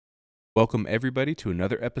Welcome everybody to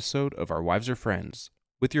another episode of Our Wives Are Friends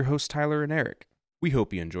with your hosts Tyler and Eric. We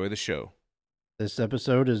hope you enjoy the show. This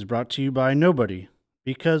episode is brought to you by nobody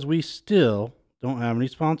because we still don't have any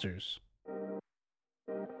sponsors.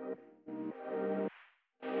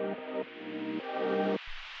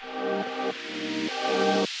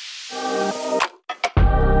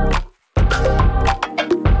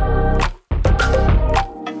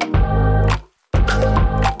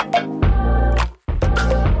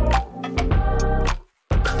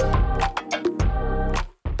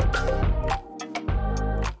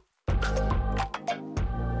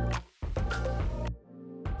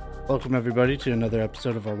 Welcome everybody to another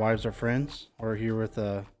episode of Our Wives Are Friends. We're here with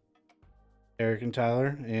Eric and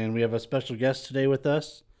Tyler, and we have a special guest today with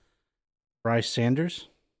us, Brice Sanders.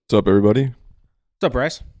 What's up, everybody? What's up,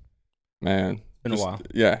 Brice? Man, Been a while.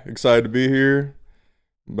 Yeah, excited to be here.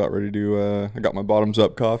 About ready to. I got my bottoms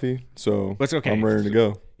up coffee, so That's okay. I'm ready to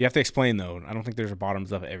go. You have to explain though. I don't think there's a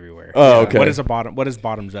bottoms up everywhere. Oh, okay. What is a bottom? What is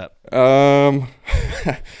bottoms up?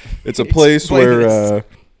 It's a place Explain where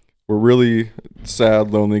really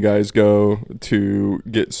sad, lonely guys go to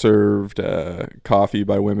get served coffee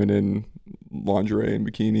by women in lingerie and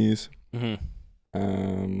bikinis.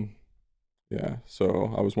 Mm-hmm. Yeah.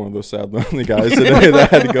 So I was one of those sad, lonely guys today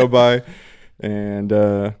that had to go by and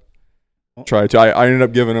try to. I ended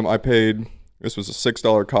up giving them. I paid. This was a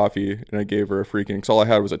 $6 coffee, and I gave her a freaking. Because all I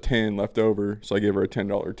had was a 10 left over, so I gave her a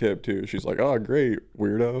 $10 tip too. She's like, "Oh, great,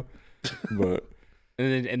 weirdo," but.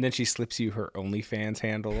 And then she slips you her OnlyFans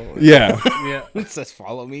handle. Yeah. Yeah. It says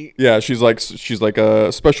follow me. Yeah, she's like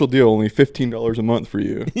a special deal, only $15 a month for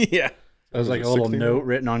you. Yeah. It was like a little note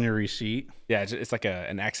written on your receipt. Yeah, it's like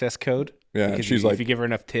an access code. Yeah, because she's like, if you give her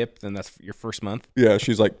enough tip, then that's your first month. Yeah,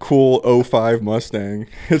 she's like, cool 05 Mustang.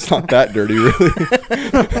 It's not that dirty, really.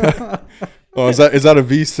 Oh, is that a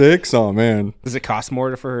V6? Oh man. Does it cost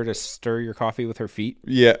more for her to stir your coffee with her feet?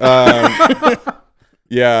 Yeah.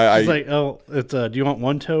 Yeah, It's like, oh, it's do you want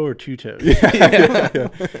one toe or two toes? Yeah.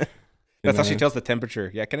 That's how she tells the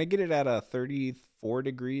temperature. Yeah, can I get it at 34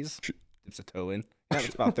 degrees? It's a toe in. Yeah,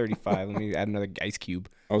 it's about 35. Let me add another ice cube.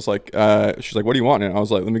 I was like, she's like, what do you want? And I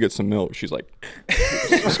was like, let me get some milk. She's like,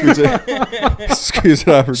 squeeze it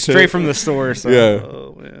out of her Straight tip. from the store. So. Yeah.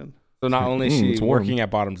 Oh man. So not only is she it's warm. working at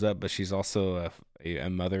Bottoms Up, but she's also a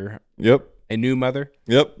mother. Yep. A new mother.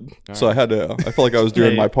 Yep. All So right. I felt like I was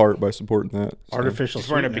doing my part by supporting that. So. Artificial She's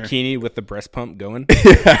wearing a sweetener. bikini with the breast pump going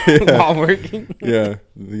Yeah. while working. Yeah.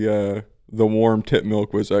 The warm tip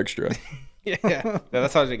milk was extra. Yeah.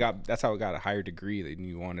 That's how it got a higher degree than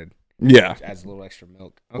you wanted. Yeah. Which adds a little extra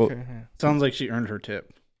milk. Well- Okay. Sounds like she earned her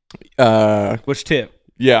tip. Which tip?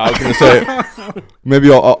 Yeah, I was gonna say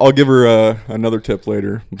maybe I'll give her another tip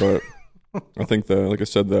later, but I think like I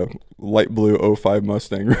said, the light blue 05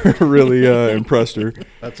 Mustang really impressed her.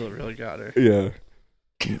 That's what really got her. Yeah,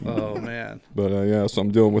 Oh man. but yeah, so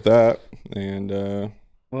I'm dealing with that, and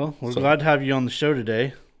Well, we're So- glad to have you on the show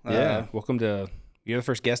today. Yeah. Welcome to. You're the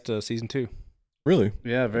first guest of season 2. really,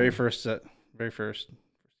 Yeah, very first. So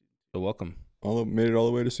welcome. made it all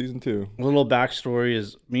the way to season 2. A little backstory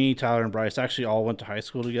is me, Tyler, and Brice actually all went to high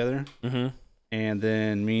school together. Mm-hmm. And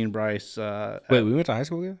then me and Brice. Wait, we went to high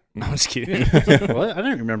school together? No, I'm just kidding. What? I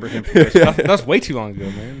didn't remember him from high school. that was way too long ago,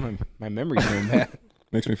 man. My memory's going bad.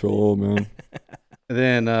 Makes me feel old, man. And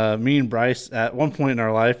then me and Brice, at one point in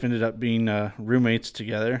our life, ended up being roommates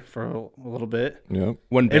together for a little bit. Yep.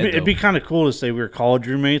 One bed, It'd be kind of cool to say we were college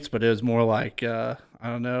roommates, but it was more like, I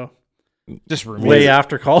don't know, just way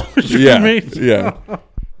after college Yeah, roommates. yeah.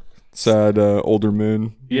 Sad older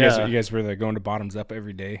men. You Yeah. guys were going to Bottoms Up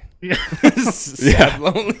every day. Yeah. Sad,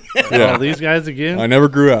 lonely. Yeah. Oh, these guys again? I never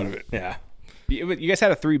grew out of it. Yeah. You guys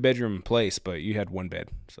had a 3-bedroom place, but you had one bed.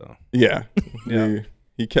 So Yeah. Yeah.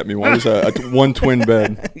 He kept me one. It was one twin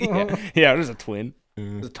bed. yeah, it was a twin. It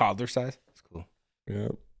Yeah. was a toddler size. It's cool. Yeah.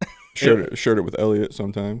 Shared it with Elliot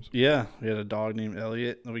sometimes. Yeah, we had a dog named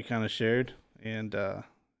Elliot that we kind of shared. And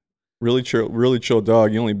Really chill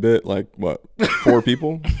dog. He only bit like what 4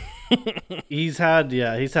 people. he's had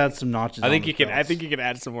some notches. I think on you the can. I belts. think you can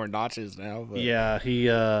add some more notches now. But. Yeah,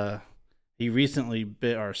 he recently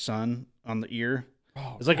bit our son on the ear.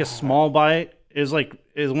 Oh, It's like a small bite. It's one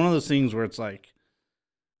of those things where it's like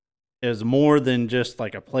it was more than just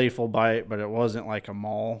like a playful bite, but it wasn't like a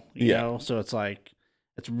maul, you know? So it's like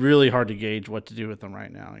it's really hard to gauge what to do with him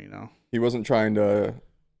right now, you know. He wasn't trying to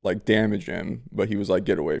like damage him, but he was like,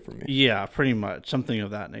 get away from me. Yeah, pretty much. Something of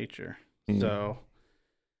that nature. Mm. So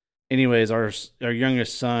anyways, our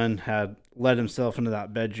youngest son had let himself into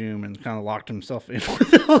that bedroom and kind of locked himself in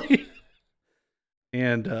with Elliot.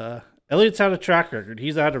 And Elliot's had a track record.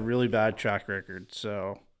 He's had a really bad track record.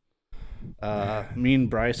 So Me and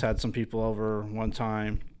Brice had some people over one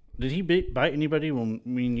time. Did he bite anybody when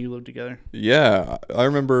me and you lived together? Yeah, I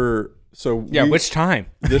remember. So which time?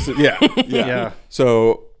 This is yeah.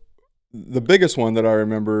 So the biggest one that I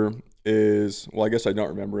remember is, well, I guess I don't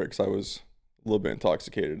remember it because I was a little bit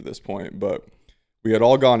intoxicated at this point, but we had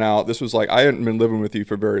all gone out. This was like, I hadn't been living with you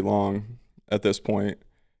for very long at this point,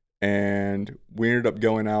 and we ended up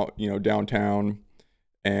going out, downtown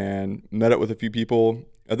and met up with a few people.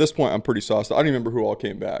 At this point, I'm pretty sauced. I don't even remember who all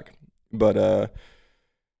came back, but I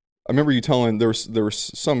remember you telling there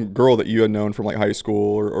was some girl that you had known from like high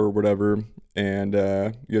school or whatever, and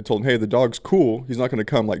you had told him, hey, the dog's cool. He's not going to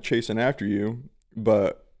come like chasing after you,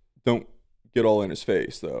 but don't get all in his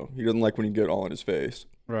face though. He doesn't like when you get all in his face.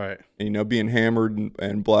 Right. And being hammered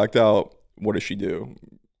and blacked out, what does she do?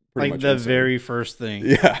 Pretty much the very first thing.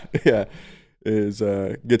 Yeah, is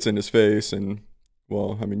gets in his face, and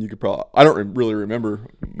well, I mean, you could probably, I don't really remember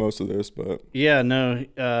most of this, but yeah, no.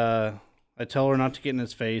 I tell her not to get in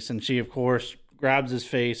his face, and she, of course, grabs his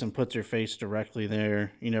face and puts her face directly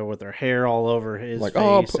there, with her hair all over his like,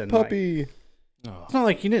 face. Oh, puppy. It's not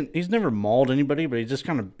like he's never mauled anybody, but he just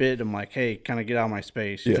kind of bit him like, hey, kind of get out of my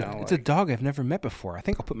space. It's a dog I've never met before. I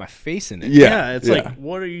think I'll put my face in it. Yeah, it's like,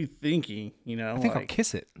 what are you thinking? I think I'll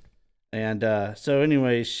kiss it. And so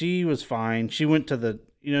anyway, she was fine. She went to the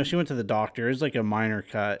doctor. It was like a minor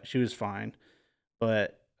cut. She was fine.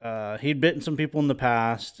 But he'd bitten some people in the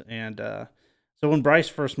past. And so when Brice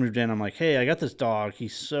first moved in, I'm like, hey, I got this dog.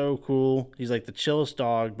 He's so cool. He's like the chillest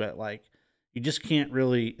dog, but like you just can't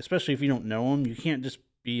really, especially if you don't know him, you can't just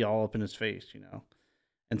be all up in his face,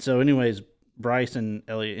 And so anyways, Brice and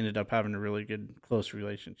Elliot ended up having a really good, close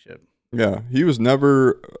relationship. Yeah, he was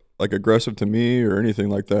never like aggressive to me or anything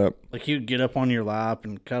like that. Like he would get up on your lap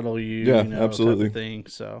and cuddle you. Yeah, absolutely. Type of thing.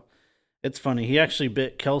 So it's funny. He actually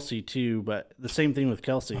bit Kelsey too, but the same thing with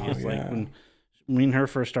Kelsey. It's like when me and her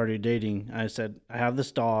first started dating, I said, I have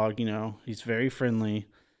this dog, he's very friendly.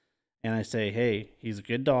 And I say, hey, he's a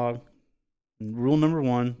good dog. Rule number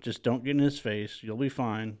 1, just don't get in his face. You'll be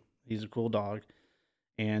fine. He's a cool dog.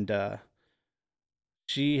 And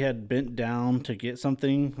she had bent down to get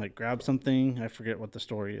something, like grab something. I forget what the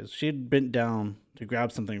story is. She had bent down to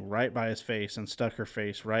grab something right by his face and stuck her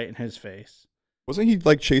face right in his face. Wasn't he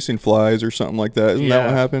like chasing flies or something like that? Isn't that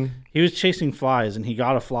what happened? He was chasing flies and he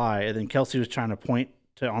got a fly, and then Kelsey was trying to point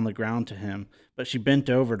on the ground to him, but she bent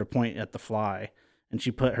over to point at the fly, and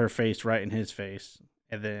she put her face right in his face.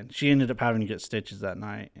 And then she ended up having to get stitches that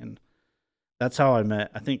night. And that's how I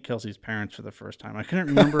met, I think, Kelsey's parents for the first time. I couldn't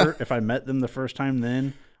remember if I met them the first time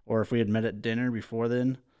then or if we had met at dinner before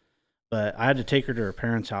then. But I had to take her to her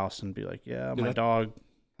parents' house and be like, yeah, my dog.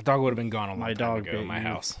 The dog would have been gone a long my time dog ago in my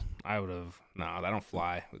house. I would have. No, I don't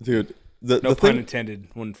fly. Dude, no pun intended.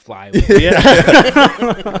 Wouldn't fly.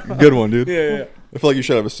 Yeah. Good one, dude. Yeah. I feel like you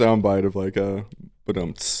should have a soundbite of like or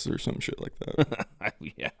some shit like that.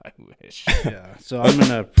 Yeah, I wish. Yeah, so I'm in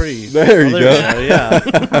a pretty... There you go. Yeah.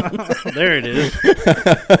 There it is.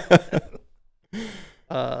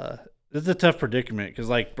 It's a tough predicament because,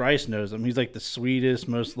 like, Brice knows him. He's, like, the sweetest,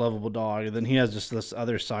 most lovable dog. And then he has just this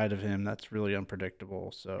other side of him that's really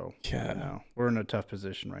unpredictable. So, yeah, we're in a tough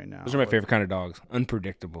position right now. Those are my favorite kind of dogs.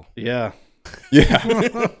 Unpredictable. Yeah. Yeah.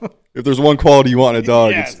 If there's one quality you want in a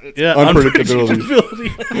dog, it's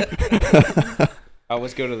unpredictability.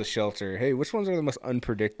 Let's go to the shelter. Hey, which ones are the most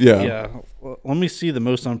unpredictable? Yeah. Well, let me see the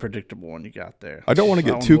most unpredictable one you got there. I don't want to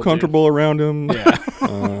get too comfortable around him. Yeah.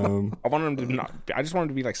 I want him to not. I just want him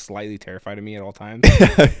to be like slightly terrified of me at all times.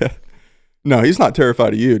 No, he's not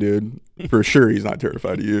terrified of you, dude. For sure, he's not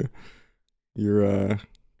terrified of you.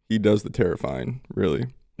 He does the terrifying, really.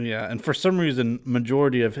 Yeah, and for some reason,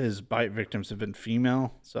 majority of his bite victims have been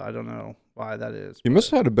female, so I don't know why that is. He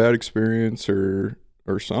must have had a bad experience or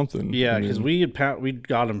something. Yeah, because we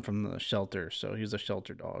got him from the shelter, so he's a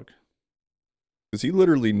shelter dog. Because he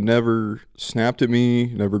literally never snapped at me,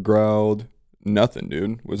 never growled, nothing,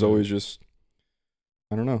 dude. Was always just,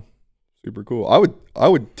 I don't know, super cool. I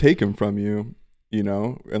would take him from you,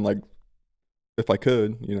 and like, if I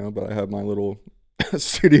could, but I have my little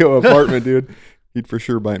studio apartment, dude. He'd for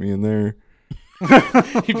sure bite me in there.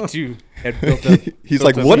 He's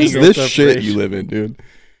like, what is this shit you live in, dude?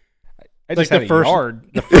 I just like the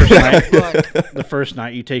first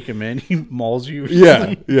night you take him in, he mauls you.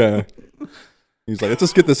 Yeah. He's like, let's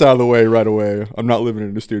just get this out of the way right away. I'm not living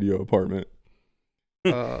in a studio apartment.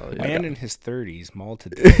 Man in his 30s, mauled to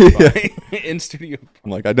death in studio.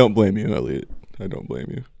 I'm like, I don't blame you, Elliot. I don't blame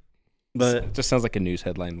you. But it just sounds like a news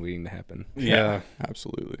headline waiting to happen. Yeah,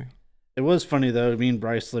 absolutely. It was funny though. Me and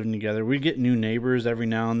Brice living together, we'd get new neighbors every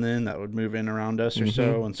now and then that would move in around us or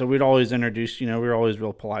so, and so we'd always introduce. We were always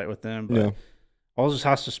real polite with them, but always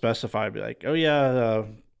has to specify, be like, "Oh yeah,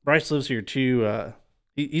 Brice lives here too.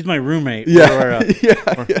 He's my roommate. Yeah,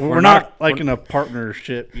 we're not like in a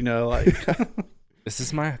partnership, like." This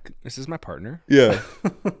is my partner. Yeah.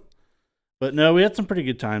 But no, we had some pretty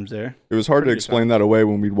good times there. It was hard to explain that away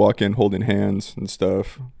when we'd walk in holding hands and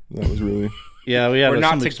stuff. That was really. Yeah, we had we're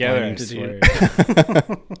not some together. To do.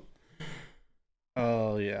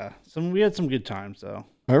 Oh yeah, we had some good times though.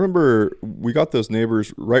 I remember we got those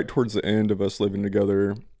neighbors right towards the end of us living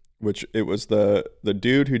together, which it was the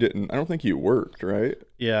dude who didn't. I don't think he worked, right?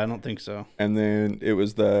 Yeah, I don't think so. And then it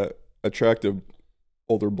was the attractive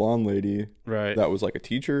older blonde lady, right? That was like a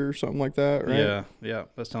teacher or something like that, right? Yeah,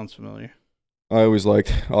 that sounds familiar. I always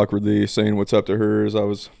liked awkwardly saying what's up to her as I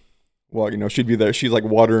was. Well, she'd be there. She's like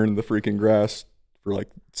watering the freaking grass for like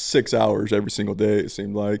 6 hours every single day. It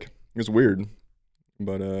seemed like it was weird,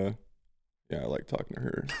 but yeah, I like talking to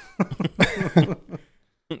her.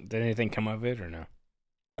 Did anything come of it or no?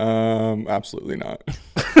 Absolutely not.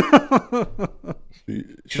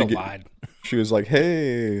 She lied. She was like,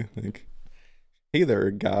 "Hey,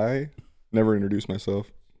 there, guy." Never introduced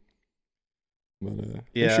myself, but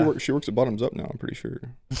yeah, she works at Bottoms Up now. I'm pretty sure.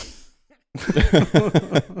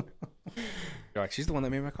 You're like, she's the one that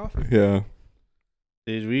made my coffee. Yeah.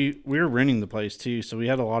 Dude, we were renting the place too, so we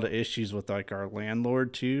had a lot of issues with like our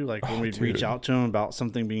landlord too. Like when we'd reach out to him about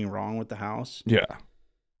something being wrong with the house. Yeah.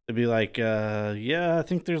 It'd be like, yeah, I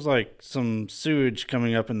think there's like some sewage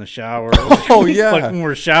coming up in the shower. Oh yeah. Like when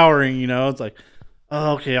we're showering, it's like,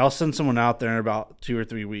 oh, okay, I'll send someone out there in about 2 or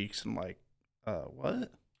 3 weeks. I'm like, what?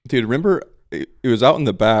 Dude, remember it was out in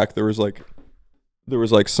the back. There was like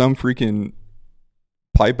some freaking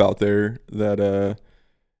pipe out there that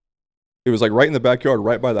it was like right in the backyard,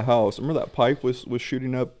 right by the house. Remember that pipe was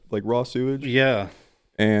shooting up like raw sewage? Yeah.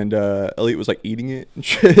 And Elliot was like eating it and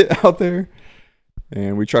shit out there.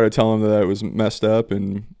 And we tried to tell him that it was messed up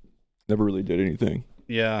and never really did anything.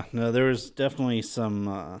 Yeah, no, there was definitely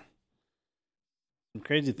some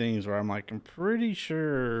crazy things where I'm like, I'm pretty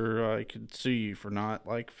sure I could sue you for not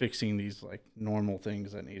like fixing these like normal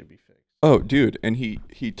things that need to be fixed. Oh, dude, and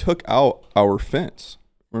he took out our fence.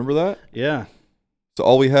 Remember that? Yeah.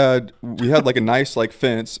 So we had like a nice like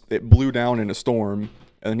fence. It blew down in a storm,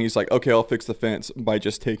 and then he's like, "Okay, I'll fix the fence by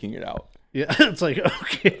just taking it out." Yeah, it's like,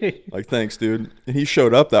 okay. Like, thanks, dude. And he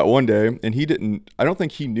showed up that one day, and I don't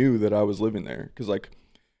think he knew that I was living there, because like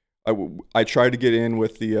I tried to get in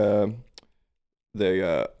with the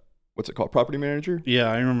what's it called, property manager. Yeah,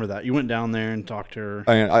 I remember that. You went down there and talked to her.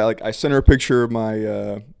 And I sent her a picture of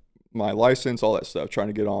my my license, all that stuff, trying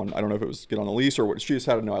to get on. I don't know if it was get on a lease or what. She just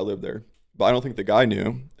had to know I lived there. But I don't think the guy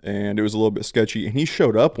knew, and it was a little bit sketchy. And he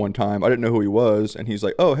showed up one time. I didn't know who he was, and he's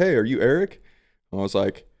like, "Oh, hey, are you Eric?" And I was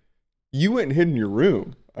like, "You went and hid in your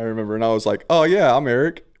room." I remember, and I was like, "Oh yeah, I'm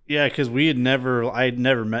Eric." Yeah, because I had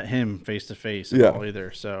never met him face to face at all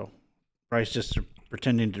either. So Brice just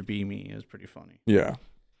pretending to be me is pretty funny. Yeah.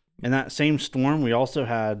 In that same storm, we also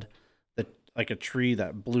had a tree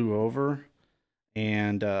that blew over,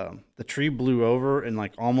 and the tree blew over and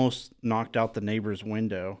like almost knocked out the neighbor's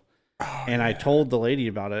window. Oh, and I told the lady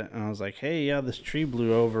about it, and I was like, "Hey, yeah, this tree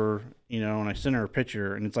blew over, and I sent her a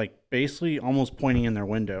picture, and it's like basically almost pointing in their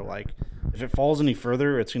window, like if it falls any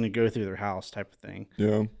further, it's going to go through their house, type of thing."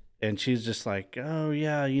 Yeah. And she's just like, "Oh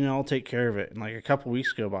yeah, I'll take care of it." And like a couple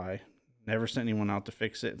weeks go by, never sent anyone out to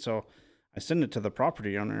fix it. And so I sent it to the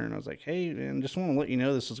property owner, and I was like, "Hey, man, just want to let you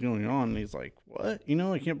know this is going on." And he's like, "What?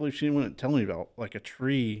 I can't believe she didn't tell me about like a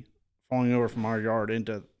tree falling over from our yard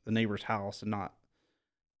into the neighbor's house and not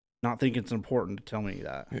think it's important to tell me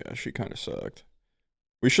that." Yeah, she kind of sucked.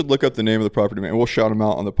 We should look up the name of the property man. We'll shout him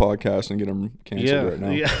out on the podcast and get him canceled right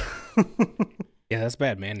now. Yeah. Yeah, that's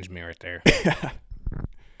bad management right there. Yeah.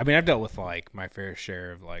 I mean, I've dealt with like my fair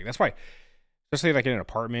share of like, that's why, especially like in an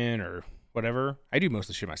apartment or whatever, I do most of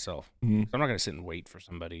the shit myself. Mm-hmm. So I'm not going to sit and wait for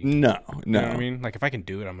somebody. No. You know what I mean? Like if I can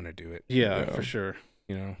do it, I'm going to do it. Yeah, for sure.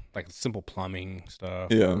 Like simple plumbing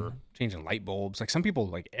stuff. Yeah. Or changing light bulbs. Like some people,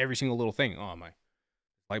 like every single little thing. Oh, my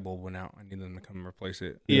light bulb went out. I need them to come and replace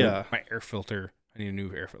it. Yeah. My air filter. I need a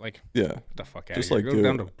new air filter. Like, yeah. Get the fuck out Just of here. like Go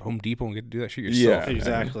down to Home Depot and get to do that shit yourself. Yeah,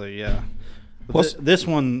 exactly. Yeah. Plus, this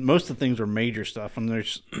one, most of the things were major stuff, and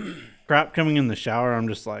there's crap coming in the shower. I'm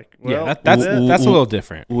just like, well, yeah, that's a little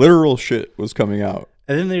different. Literal shit was coming out.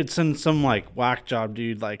 And then they'd send some like whack job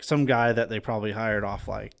dude, like some guy that they probably hired off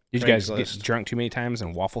like. Did you guys get drunk too many times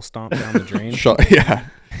and waffle stomp down the drain? Yeah.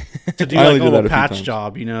 To do like a little patch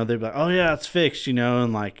job, they'd be like, "Oh yeah, it's fixed,"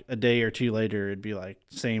 and like a day or two later, it'd be like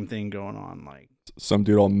same thing going on. Like just some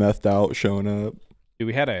dude all methed out showing up. Dude,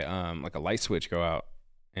 we had a like a light switch go out,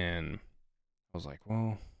 and I was like,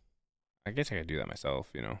 well, I guess I could do that myself,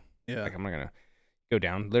 you know? Yeah. Like, I'm not gonna go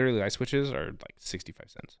down. Literally, light switches are like 65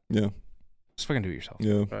 cents. Yeah. Just fucking do it yourself.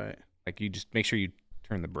 Yeah. Right. Like, you just make sure you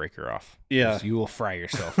turn the breaker off. Yeah. You will fry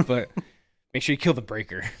yourself, but make sure you kill the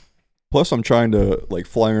breaker. Plus, I'm trying to like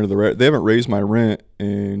fly under the rent. They haven't raised my rent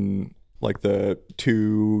in like the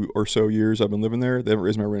 2 or so years I've been living there. They haven't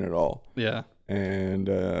raised my rent at all. Yeah. And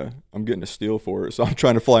I'm getting a steal for it. So I'm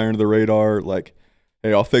trying to fly under the radar. Like,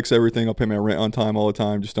 hey, I'll fix everything. I'll pay my rent on time all the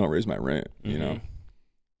time. Just don't raise my rent, you know?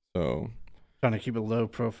 So. Trying to keep it low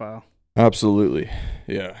profile. Absolutely.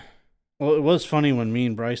 Yeah. Well, it was funny when me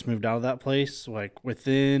and Brice moved out of that place. Like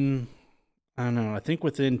within, I don't know, I think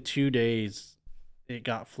within 2 days, it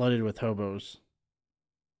got flooded with hobos.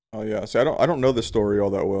 Oh yeah. See, I don't know the story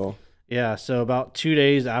all that well. Yeah. So about 2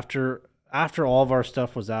 days after all of our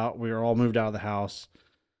stuff was out, we were all moved out of the house.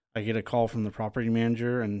 I get a call from the property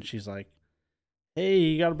manager, and she's like, "Hey,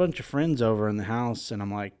 you got a bunch of friends over in the house?" And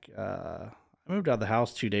I'm like, "I moved out of the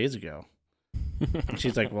house 2 days ago." And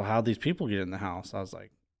she's like, "Well, how'd these people get in the house?" I was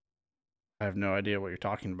like, "I have no idea what you're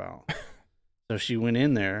talking about." So she went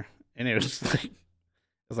in there, and it was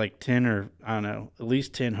like 10 or I don't know, at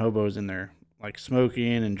least 10 hobos in there, like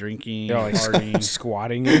smoking and drinking, They're all like partying,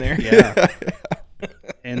 squatting in there. Yeah.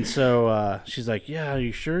 And so she's like, "Yeah, are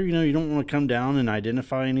you sure? You know, you don't want to come down and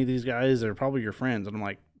identify any of these guys? They're probably your friends." And I'm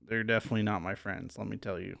like, "They're definitely not my friends, let me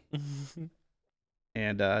tell you."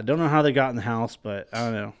 And don't know how they got in the house, but I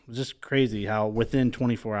don't know. It's just crazy how within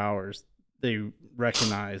 24 hours they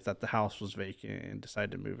recognized that the house was vacant and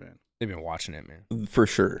decided to move in. They've been watching it, man. For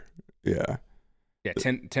sure. Yeah. Yeah,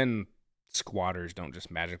 10 squatters don't just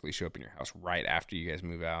magically show up in your house right after you guys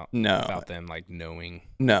move out. No. Without them, like, knowing.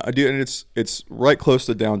 No, dude, and it's right close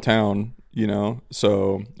to downtown, you know,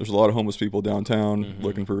 so there's a lot of homeless people downtown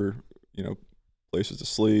looking for, you know, places to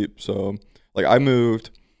sleep. So, like, I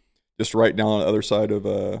moved just right down on the other side of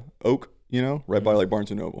Oak, you know, right by, like,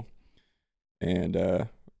 Barnes & Noble. And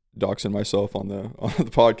doxing myself on the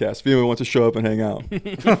podcast. If anyone wants to show up and hang out,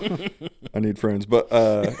 I need friends. But,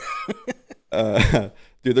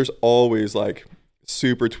 dude, there's always, like,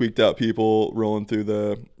 super tweaked out people rolling through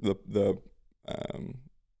the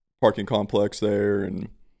parking complex there, and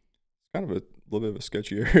it's kind of a little bit of a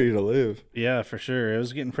sketchy area to live. Yeah, for sure. It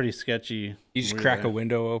was getting pretty sketchy. You just crack a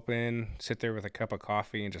window open, sit there with a cup of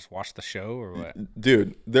coffee, and just watch the show, or what?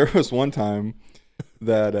 Dude, there was one time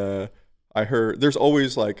that I heard there's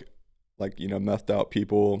always like you know, methed out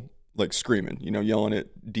people like screaming, you know, yelling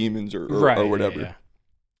at demons or whatever. Yeah.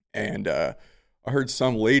 And I heard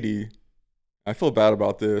some lady. I feel bad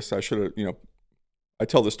about this. I should have, you know, I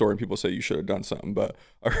tell the story and people say you should have done something, but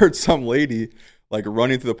I heard some lady like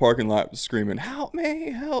running through the parking lot screaming, "Help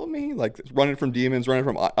me," like running from demons, running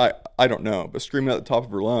from, I don't know, but screaming at the top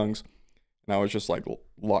of her lungs. And I was just like,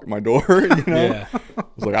 lock my door, you know? Yeah. I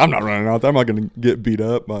was like, I'm not running out there. I'm not going to get beat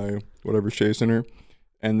up by whatever's chasing her.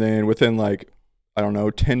 And then within like, I don't know,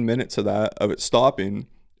 10 minutes of it stopping,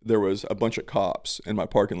 there was a bunch of cops in my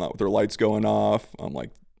parking lot with their lights going off. I'm like,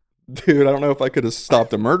 dude, I don't know if I could have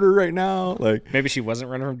stopped a murder right now. Like, Maybe she wasn't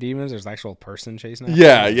running from demons. There's an actual person chasing her.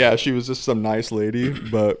 Yeah. She was just some nice lady.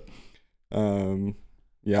 But,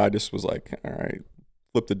 yeah, I just was like, all right,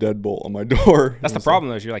 flip the deadbolt on my door. That's the problem,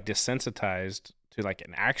 though, is you're like desensitized to like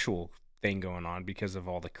an actual thing going on because of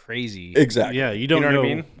all the crazy. Exactly. Yeah, you don't know know what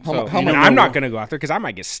I mean? How I'm not going to go out there because I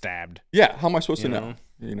might get stabbed. Yeah, how am I supposed to know?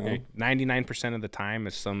 You know, 99% of the time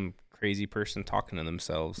is some crazy person talking to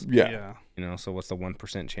themselves. Yeah. You know, so what's the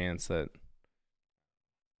 1% chance that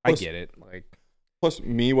Plus, I get it? Like, plus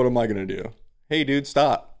me, what am I gonna do? Hey, dude,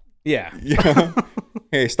 stop. yeah. Yeah.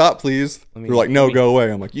 Hey, stop, please. They're like, no, go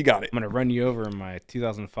away. I'm like, you got it. I'm gonna run you over in my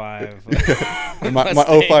 2005 my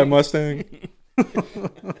 05 Mustang.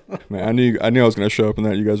 Man, I knew I was gonna show up in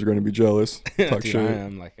that. You guys are gonna be jealous. Talk Dude, shit. I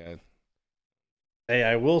am like a. Hey,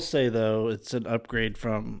 I will say though, it's an upgrade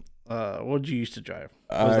from what did you used to drive?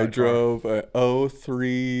 I drove a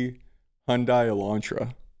 03 Hyundai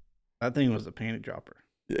Elantra. That thing was a panty dropper.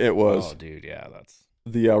 It was. Oh, dude, yeah, that's.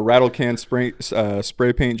 The rattle can spray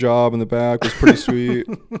paint job in the back was pretty sweet.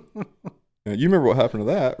 Yeah, you remember what happened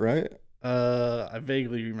to that, right? I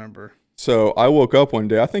vaguely remember. So I woke up one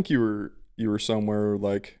day. I think you were somewhere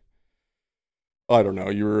like, I don't know,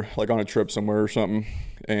 you were like on a trip somewhere or something.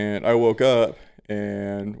 And I woke up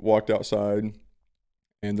and walked outside,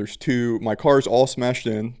 and there's my car's all smashed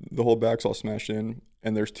in. The whole back's all smashed in.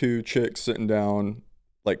 And there's two chicks sitting down,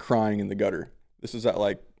 like crying in the gutter. This is at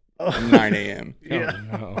like 9 a.m. Yeah.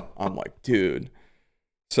 Oh, no. I'm like, dude.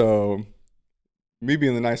 So me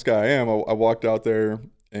being the nice guy I am, I walked out there,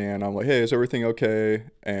 and I'm like, hey, is everything okay?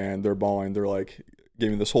 And they're bawling. They're like,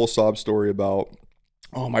 gave me this whole sob story about,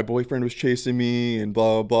 oh, my boyfriend was chasing me and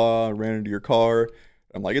blah, blah, blah, I ran into your car.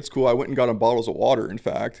 I'm like, it's cool. I went and got them bottles of water, in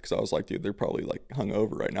fact, because I was like, dude, they're probably like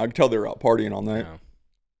hungover right now. I could tell they were out partying all night.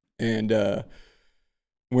 Yeah. And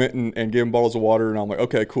went and gave them bottles of water, and I'm like,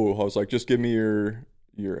 okay, cool. I was like, just give me your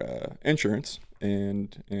insurance,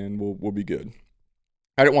 and we'll be good.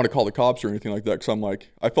 I didn't want to call the cops or anything like that, because I'm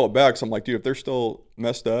like, I felt bad, because I'm like, dude, if they're still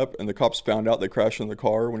messed up and the cops found out they crashed in the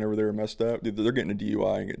car whenever they were messed up, dude, they're getting a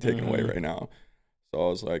DUI and getting taken away right now. So I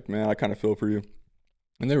was like, man, I kind of feel for you.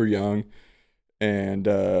 And they were young. And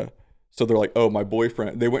so they're like, oh, my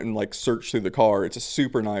boyfriend, they went and like searched through the car. It's a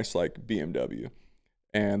super nice like BMW.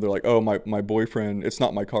 And they're like, oh, my boyfriend, it's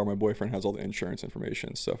not my car. My boyfriend has all the insurance information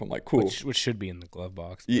and stuff. I'm like, cool. Which should be in the glove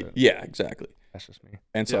box. Yeah, exactly. That's just me.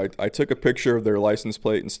 And so I took a picture of their license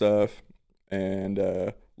plate and stuff. And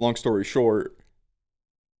long story short,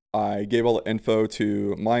 I gave all the info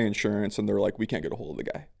to my insurance, and they're like, we can't get a hold of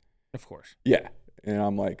the guy. Of course. Yeah. And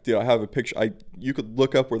I'm like, dude, I have a picture. You could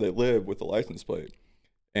look up where they live with the license plate.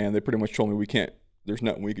 And they pretty much told me there's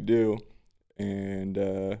nothing we could do. And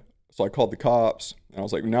so I called the cops, and I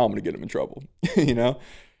was like, now I'm going to get them in trouble, you know?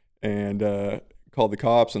 And called the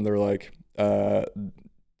cops, and they're like,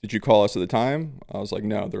 did you call us at the time? I was like,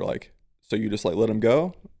 no. They're like, so you just like let them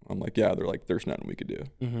go? I'm like, yeah. They're like, there's nothing we could do.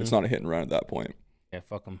 It's not a hit and run at that point. Yeah,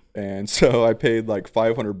 fuck them. And so I paid like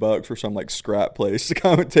 $500 for some like scrap place to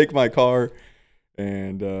come and take my car,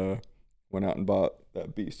 and went out and bought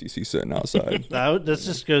that beast you see sitting outside. This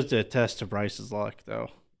just goes to attest to Brice's luck, though.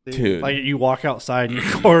 Dude. Like you walk outside and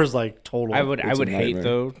your car is like total. I would hate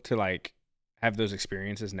though to like have those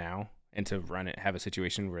experiences now and to have a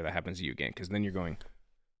situation where that happens to you again, because then you're going,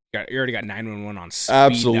 you already got 911 on speed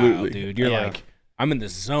Absolutely, dial, dude. You're like, I'm in the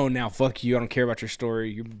zone now. Fuck you. I don't care about your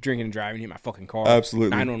story. You're drinking and driving. You hit my fucking car.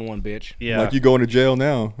 Absolutely. 911, bitch. Yeah. Like, you going to jail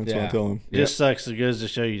now. That's what I tell them. It just sucks. It goes to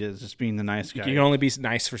show you that just being the nice guy. You can only be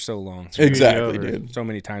nice for so long. Exactly, dude. So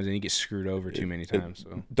many times, and you get screwed over too many times.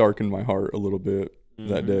 So darkened my heart a little bit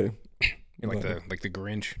that day. You're like the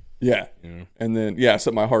Grinch. Yeah. You know? And then,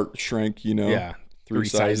 so my heart shrank, Yeah. 3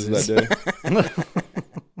 sizes that day.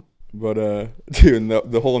 But, dude,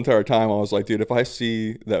 the whole entire time I was like, dude, if I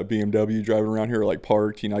see that BMW driving around here, like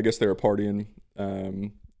parked, I guess they were partying,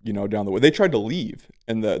 down the way. They tried to leave,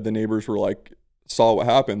 and the neighbors were like, saw what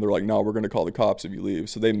happened. They're like, no, we're going to call the cops if you leave.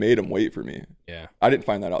 So they made them wait for me. Yeah. I didn't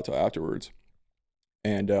find that out till afterwards.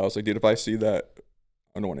 And I was like, dude, if I see that,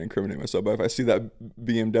 I don't want to incriminate myself, but if I see that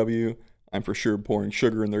BMW, I'm for sure pouring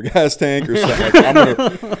sugar in their gas tank or something. Like, I'm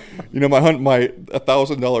gonna, my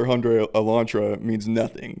 $1,000 Hyundai Elantra means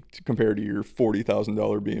nothing compared to your $40,000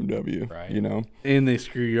 BMW. Right. And they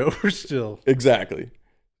screw you over still. Exactly.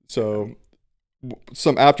 So,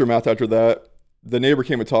 some aftermath after that, the neighbor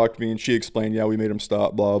came and talked to me, and she explained, we made him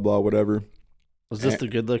stop, blah blah, whatever. Was this the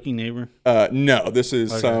good-looking neighbor? No, this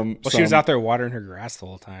is Well, she was out there watering her grass the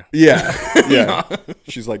whole time. Yeah.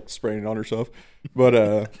 She's like spraying it on herself.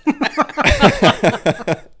 But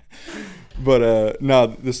no,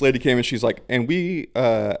 this lady came and she's like, and we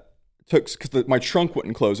took, because my trunk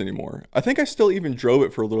wouldn't close anymore. I think I still even drove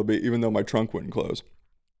it for a little bit, even though my trunk wouldn't close.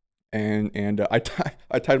 And I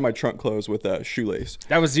tied my trunk closed with a shoelace.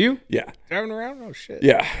 That was you? Yeah. Driving around? Oh, shit.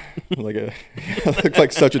 Yeah. I look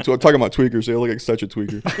like such a I'm talking about tweakers, so I look like such a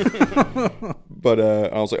tweaker. But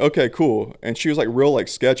I was like, okay, cool. And she was like real like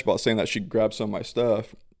sketch about saying that she grabbed some of my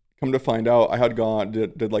stuff. Come to find out, I had gone,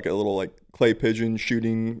 did like a little like clay pigeon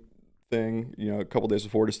shooting thing, a couple days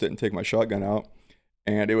before, just didn't take my shotgun out.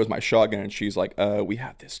 And it was my shotgun, and she's like, we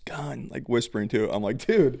have this gun, like whispering to it. I'm like,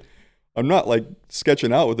 dude, I'm not like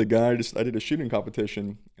sketching out with the gun. I did a shooting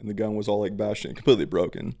competition, and the gun was all like bashed and completely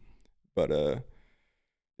broken. But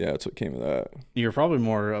that's what came of that. You're probably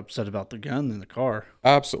more upset about the gun than the car.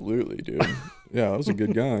 Absolutely, dude. Yeah, it was a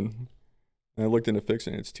good gun. And I looked into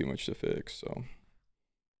fixing it. It's too much to fix. So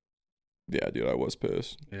yeah, dude, I was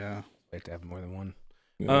pissed. Yeah, I'd like to have more than one.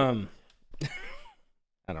 Yeah.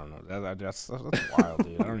 I don't know. That's wild,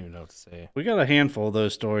 dude. I don't even know what to say. we got a handful of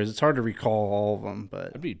those stories. It's hard to recall all of them,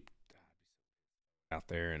 but I'd be out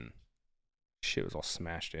there and shit was all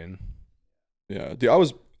smashed in. Yeah, dude, I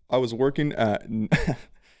was working at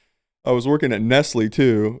Nestle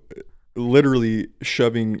too, literally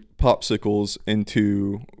shoving popsicles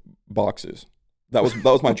into boxes. That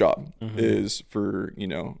was my job. Is for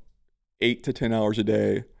 8 to 10 hours a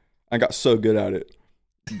day. I got so good at it,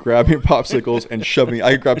 grabbing popsicles and shoving.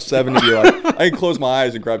 I could grab 7 and be like, I can close my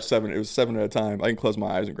eyes and grab 7. It was 7 at a time. I can close my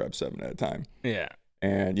eyes and grab 7 at a time. Yeah.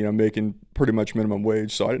 And making pretty much minimum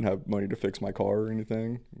wage, so I didn't have money to fix my car or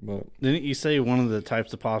anything. But didn't you say one of the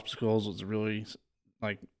types of popsicles was really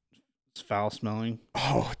like foul smelling?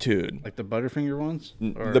 Oh, dude. Like the Butterfinger ones?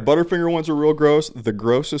 Or? The Butterfinger ones are real gross. The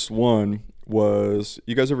grossest one was,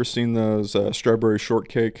 you guys ever seen those strawberry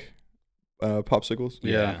shortcake popsicles?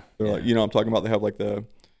 Yeah. They're like, you know what I'm talking about? They have like the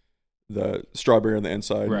strawberry on the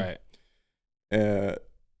inside. Right.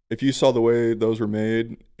 If you saw the way those were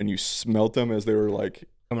made and you smelt them as they were like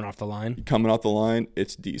Coming off the line,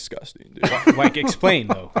 it's disgusting, dude. Like, explain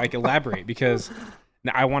though. Like, elaborate, because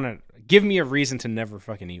now I want to give me a reason to never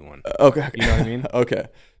fucking eat one. Okay. You know what I mean? Okay.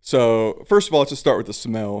 So first of all, let's just start with the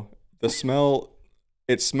smell.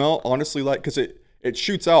 It smell honestly like, because it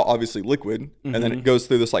shoots out obviously liquid, and then it goes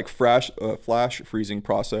through this like flash freezing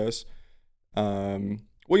process. Well,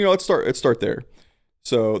 let's start there.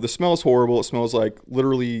 So the smell is horrible. It smells like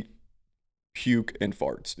literally puke and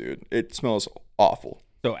farts, dude. It smells awful.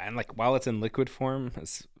 So, and like while it's in liquid form,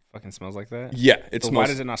 it fucking smells like that? Yeah. It smells. Why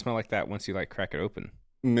does it not smell like that once you like crack it open?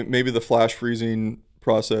 Maybe the flash freezing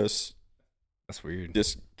process. That's weird.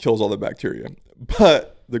 Just kills all the bacteria.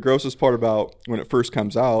 But the grossest part about when it first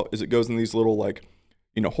comes out is it goes in these little like,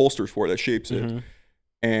 holsters for it that shapes it.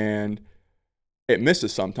 And it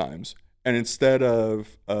misses sometimes. And instead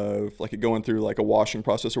of like it going through like a washing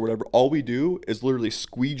process or whatever, all we do is literally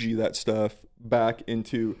squeegee that stuff back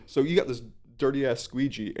into. So you got this dirty ass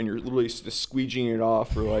squeegee, and you're literally just squeegeeing it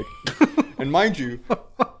off for like. And mind you,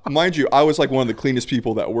 I was like one of the cleanest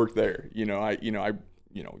people that worked there. I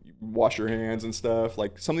wash your hands and stuff.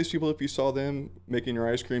 Like some of these people, if you saw them making your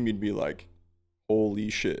ice cream, you'd be like,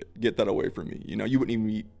 "Holy shit, get that away from me!" You wouldn't even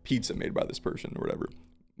eat pizza made by this person or whatever.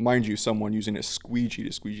 Mind you, someone using a squeegee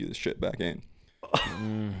to squeegee this shit back in.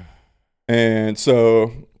 And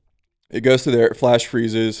so it goes to there, it flash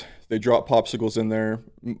freezes. They drop popsicles in there.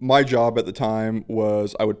 My job at the time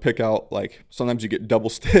was I would pick out, like, sometimes you get double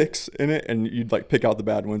sticks in it, and you'd like pick out the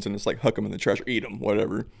bad ones and just like huck them in the trash or eat them,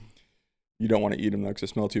 whatever. You don't want to eat them though because they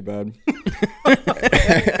smell too bad.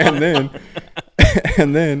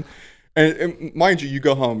 and mind you, you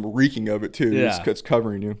go home reeking of it too. Yeah. It's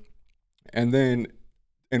covering you. And then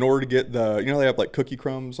in order to get they have like cookie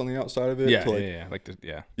crumbs on the outside of it.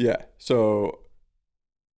 Yeah. So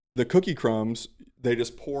the cookie crumbs, they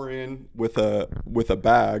just pour in with a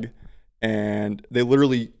bag, and they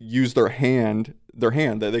literally use their hand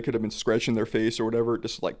that they could have been scratching their face or whatever,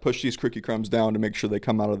 just like push these cookie crumbs down to make sure they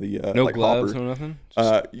come out of the no like gloves hopper. or nothing.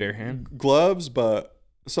 Just bare hand. Gloves, but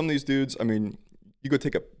some of these dudes, I mean, you go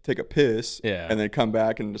take a piss, and then come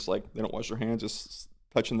back and just like they don't wash their hands, just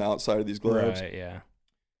touching the outside of these gloves. Right. Yeah.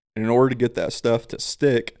 And in order to get that stuff to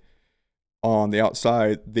stick on the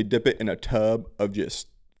outside, they dip it in a tub of just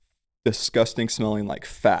disgusting smelling like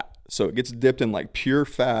fat. So it gets dipped in like pure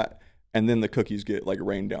fat, and then the cookies get like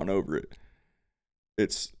rained down over it.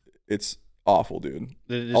 It's awful, dude.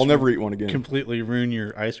 I'll never eat one again. Completely ruin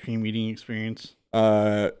your ice cream eating experience.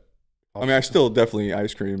 I mean, I still definitely eat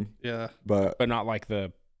ice cream. Yeah. But not like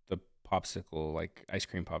the popsicle, like ice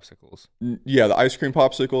cream popsicles. Yeah, the ice cream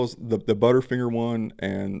popsicles, the Butterfinger one,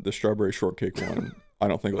 and the strawberry shortcake one, I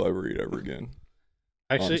don't think I'll ever eat ever again.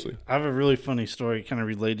 Actually, honestly. I have a really funny story kind of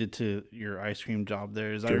related to your ice cream job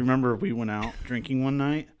there. Sure. I remember we went out drinking one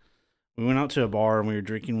night. We went out to a bar and we were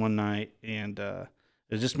drinking one night, and it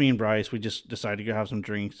was just me and Brice. We just decided to go have some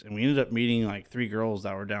drinks, and we ended up meeting like 3 girls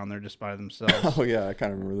that were down there just by themselves. Oh yeah, I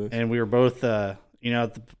kind of remember this. And we were both, at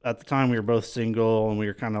the time we were both single, and we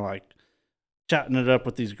were kind of like chatting it up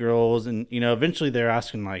with these girls, and eventually they're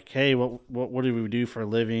asking like, "Hey, what do we do for a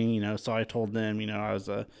living?" So I told them, I was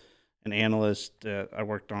an analyst. I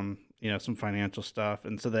worked on some financial stuff,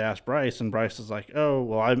 and so they asked Brice, and Brice was like, "Oh,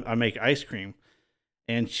 well, I make ice cream,"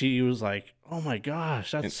 and she was like, "Oh my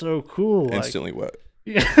gosh, that's so cool!" Instantly wet.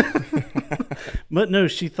 Yeah, but no,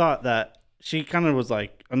 she thought that. She kind of was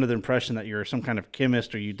like under the impression that you're some kind of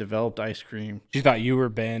chemist or you developed ice cream. She thought you were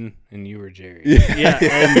Ben and you were Jerry. Yeah,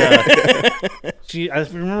 and I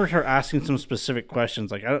remember her asking some specific questions.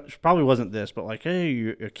 Like, she probably wasn't this, but like, "Hey,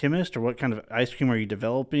 you're a chemist, or what kind of ice cream are you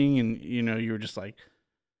developing?" And you were just like,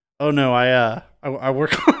 "Oh no, I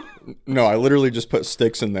work on." No, I literally just put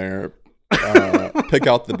sticks in there, pick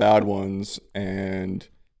out the bad ones, and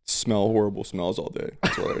smell horrible smells all day.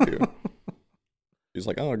 That's what I do. He's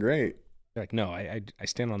like, "Oh, great." You're like, no, I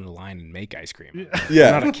stand on the line and make ice cream.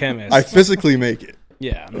 Yeah, I'm not a chemist. I physically make it.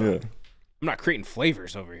 Yeah, I'm not creating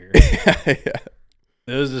flavors over here. Yeah.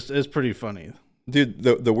 It's pretty funny, dude.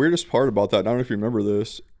 The weirdest part about that, I don't know if you remember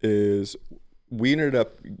this, is we ended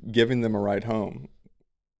up giving them a ride home.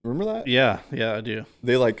 Remember that? Yeah, I do.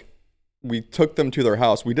 We took them to their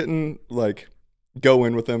house. We didn't go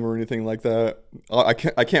in with them or anything like that. I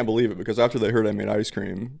can't believe it, because after they heard I made ice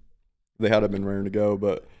cream, they had been raring to go,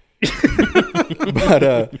 but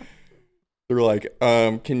They're like,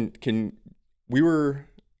 can we were.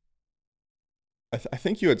 I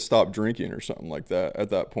think you had stopped drinking or something like that at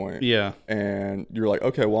that point. Yeah. And you're like,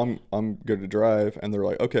 okay, well, I'm good to drive. And they're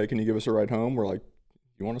like, okay, can you give us a ride home? We're like,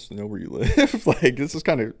 you want us to know where you live? Like, this is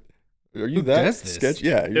kind of, are you that sketchy?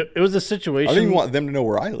 Yeah. It was a situation. I didn't even want them to know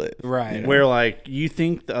where I live. Right. You know? Where, like, you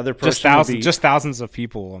think the other person just thousands of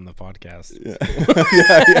people on the podcast. Yeah.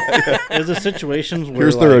 yeah. It was a situation where,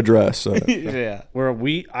 here's their address. So. Yeah. Where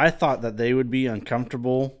I thought that they would be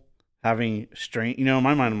uncomfortable having in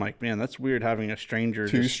my mind, I'm like, man, that's weird having a stranger,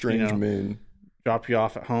 two strange men drop you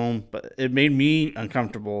off at home. But it made me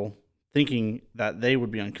uncomfortable thinking that they would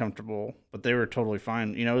be uncomfortable, but they were totally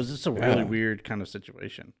fine. It was just a really weird kind of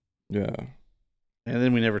situation. Yeah. And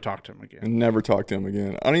then we never talked to him again. Never talked to him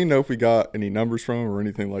again. I don't even know if we got any numbers from him or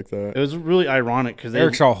anything like that. It was really ironic because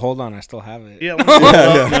Eric's all, hold on, I still have it. Yeah,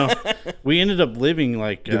 yeah. No, we ended up living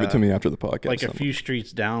like give it to me after the podcast. Like a few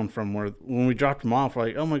streets down from when we dropped him off. We're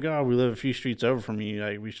like, oh my god, we live a few streets over from you.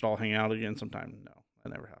 Like, we should all hang out again sometime. No,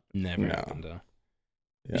 that never happened. Never happened. Yeah.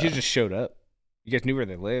 You should have just showed up. You guys knew where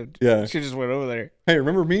they lived. Yeah, you should just went over there. Hey,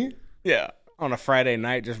 remember me? Yeah. On a Friday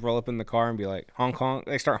night, just roll up in the car and be like, honk honk.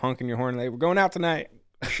 They start honking your horn. We're going out tonight.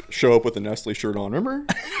 Show up with a Nestle shirt on. Remember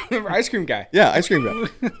ice cream guy? Yeah, ice cream guy.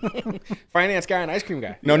 Finance guy and ice cream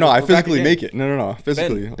guy. No, I physically make it. No,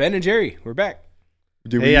 physically. Ben and Jerry, we're back.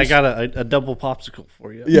 Dude, I got a double popsicle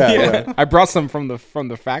for you. Yeah. I brought some from the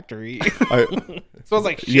factory. Smells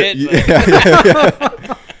like shit.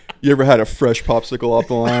 Yeah. You ever had a fresh popsicle off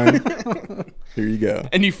the line? Here you go.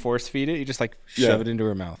 And you force feed it. You just like shove it into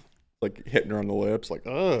her mouth. Like hitting her on the lips, like,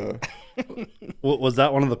 ugh. Well, was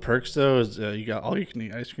that one of the perks though? Is you got all you can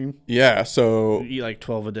eat ice cream? Yeah, so you eat like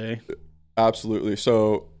 12 a day. Absolutely.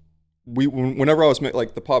 So whenever I was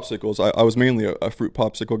like the popsicles, I was mainly a fruit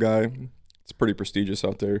popsicle guy. It's pretty prestigious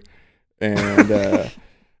out there, and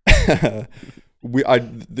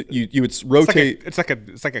you would rotate. It's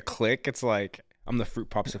like a clique. It's like, I'm the fruit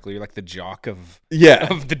popsicle. You're like the jock of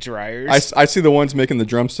the dryers. I see the ones making the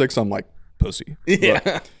drumsticks. I'm like, pussy.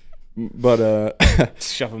 Yeah. But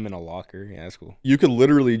shove them in a locker. Yeah, that's cool. You could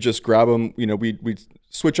literally just grab them. We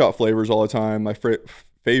switch out flavors all the time. My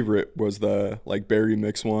favorite was the like berry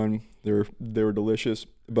mix one. They were delicious.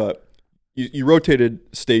 But you rotated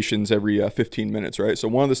stations every 15 minutes, right? So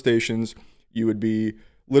one of the stations you would be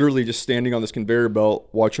literally just standing on this conveyor belt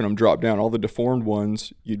watching them drop down. All the deformed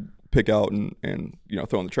ones you'd pick out and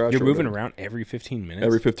throw in the trash. You're moving around every 15 minutes?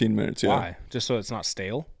 Every 15 minutes, yeah. Why? Just so it's not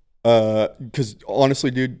stale? Because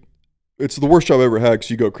honestly, dude, it's the worst job I've ever had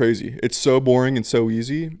because you go crazy. It's so boring and so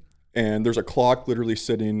easy. And there's a clock literally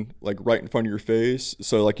sitting like right in front of your face.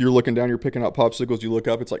 So like you're looking down, you're picking out popsicles, you look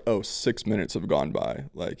up, it's like, 6 minutes have gone by.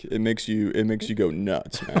 Like it makes you go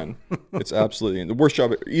nuts, man. It's absolutely the worst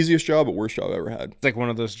job, easiest job, but worst job I've ever had. It's like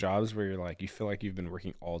one of those jobs where you're like, you feel like you've been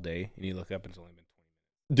working all day and you look up and it's only been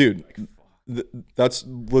 20 minutes. Dude, that's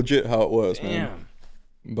legit how it was, man.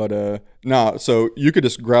 Damn. But so you could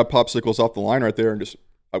just grab popsicles off the line right there and just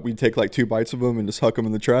we'd take like 2 bites of them and just huck them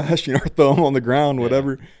in the trash, or throw them on the ground,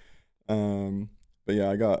 whatever. But yeah,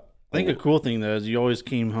 I think a cool thing though is you always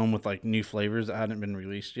came home with like new flavors that hadn't been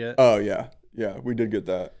released yet. Oh yeah, we did get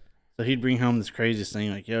that. So he'd bring home this craziest thing,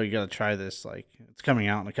 like, yo, you got to try this. Like, it's coming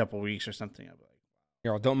out in a couple of weeks or something. I'd be like,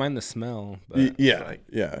 y'all don't mind the smell. But yeah.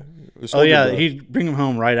 Oh yeah, he'd bring them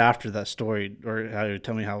home right after that story, or how he would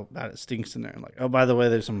tell me how bad it stinks in there. And like, oh, by the way,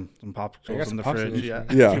 there's some popsicles in the fridge.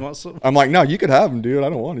 Yeah. You want some? I'm like, no, you could have them, dude. I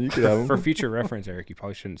don't want them. You could have them. For future reference, Eric, you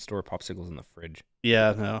probably shouldn't store popsicles in the fridge.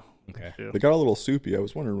 Yeah, no. Okay. They got a little soupy. I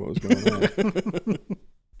was wondering what was going on.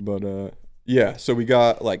 But yeah, so we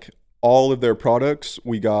got like all of their products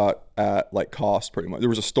we got at like cost pretty much. There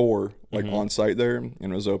was a store like on site there, and it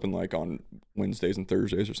was open like on Wednesdays and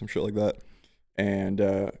Thursdays or some shit like that. And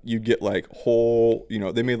you get like whole,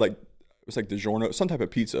 they made like, it was like DiGiorno, some type of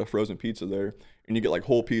pizza, frozen pizza there, and you get like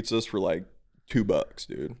whole pizzas for like $2,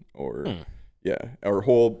 dude, or or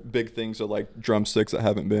whole big things of like drumsticks that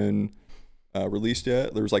haven't been released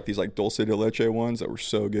yet. There was like these like dulce de leche ones that were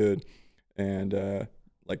so good, and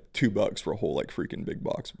like $2 for a whole like freaking big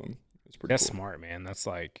box of them. It's pretty. That's cool. Smart, man. That's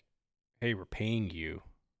like, hey, we're paying you,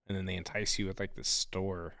 and then they entice you with like this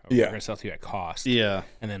store. Yeah, we're gonna sell to you at cost. Yeah,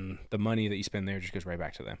 and then the money that you spend there just goes right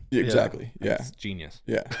back to them. Yeah, exactly. Yeah, it's genius.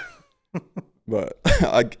 Yeah, but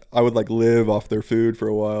I would like live off their food for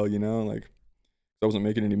a while, like I wasn't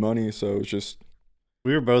making any money, so it was just.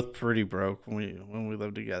 We were both pretty broke when we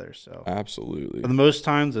lived together. So absolutely, for the most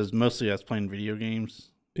times, it was mostly us playing video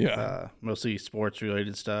games. Yeah, mostly sports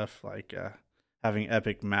related stuff like having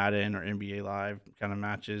epic Madden or NBA Live kind of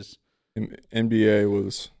matches. NBA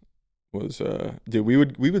was dude, we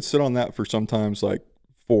would sit on that for sometimes like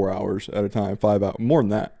 4 hours at a time, 5 hours, more than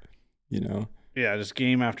that, Yeah, just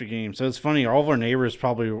game after game. So it's funny. All of our neighbors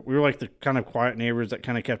we were like the kind of quiet neighbors that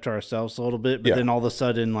kind of kept to ourselves a little bit. But then all of a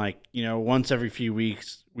sudden, like, once every few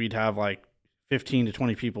weeks, we'd have like 15 to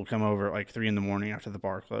 20 people come over at like 3 a.m. after the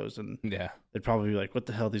bar closed. And they'd probably be like, what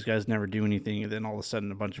the hell? These guys never do anything. And then all of a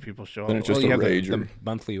sudden, a bunch of people show up. Then it's just you a have rager. the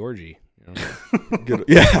monthly orgy. Get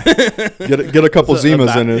a couple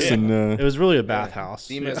Zimas in us. And it was really a bathhouse.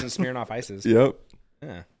 Zimas and Smirnoff Ices. Yep.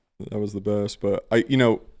 Yeah. That was the best. But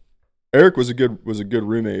Eric was a good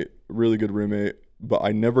roommate, really good roommate, but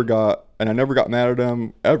I never got mad at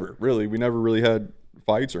him ever, really. We never really had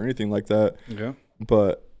fights or anything like that. Okay.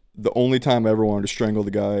 But the only time I ever wanted to strangle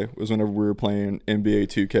the guy was whenever we were playing NBA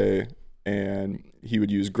 2K, and he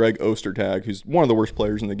would use Greg Ostertag, who's one of the worst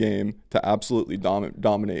players in the game, to absolutely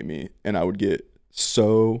dominate me, and I would get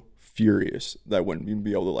so furious that I wouldn't even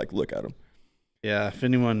be able to like look at him. Yeah, if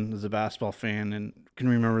anyone is a basketball fan and can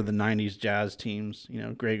remember the 90s Jazz teams,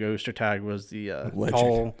 Greg Ostertag was the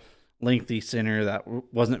tall, lengthy center that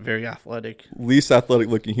wasn't very athletic. Least athletic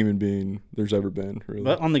looking human being there's ever been, really.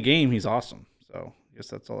 But on the game, he's awesome. So I guess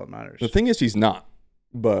that's all that matters. The thing is, he's not.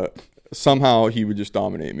 But somehow he would just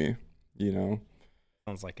dominate me,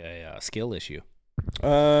 Sounds like a skill issue.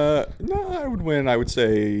 No, I would win, I would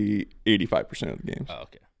say 85% of the games. Oh,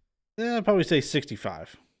 okay. Yeah, I'd probably say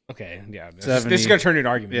 65. Okay, yeah. This 70. is going to turn into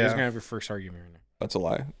an argument. Yeah. This is going to have your first argument right now. That's a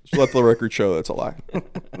lie. Just let the record show that's a lie.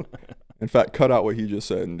 In fact, cut out what he just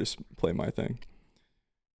said and just play my thing.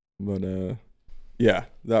 But yeah,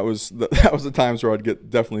 that was the times where I'd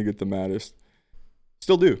definitely get the maddest.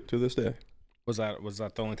 Still do to this day. Was that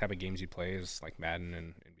the only type of games you play is like Madden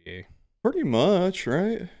and NBA? Pretty much,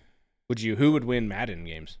 right? Who would win Madden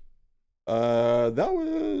games? That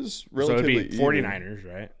was relatively so it'd be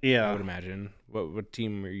 49ers, right? Yeah, I would imagine. What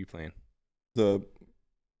team are you playing? You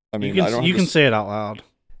can say it out loud.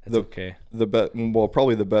 That's okay.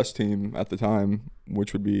 Probably the best team at the time,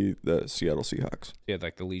 which would be the Seattle Seahawks. You had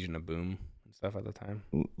like the Legion of Boom and stuff at the time.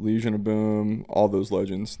 Legion of Boom, all those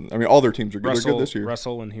legends. I mean, all their teams are good. They're good this year.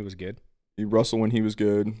 Russell when he was good. Russell when he was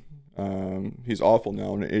good. He's awful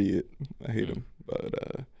now and an idiot. I hate him.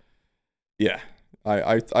 But yeah,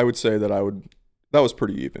 I would say that was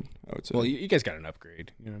pretty even. I would say. Well, you guys got an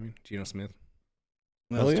upgrade. You know what I mean? Geno Smith.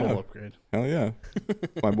 That's a total upgrade. Hell yeah.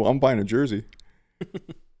 I'm buying a jersey.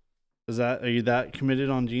 Are you that committed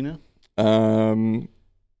on Gina? No.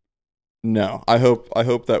 I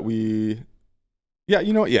hope that we. Yeah,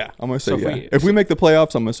 you know what? Yeah, I'm gonna say yeah. If we make the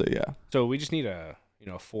playoffs, I'm gonna say yeah. So we just need a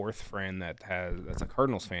fourth friend that's a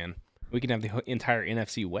Cardinals fan. We can have the entire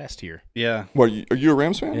NFC West here. Yeah. What? Are you a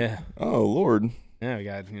Rams fan? Yeah. Oh Lord. Yeah, we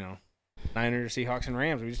got Niners, Seahawks, and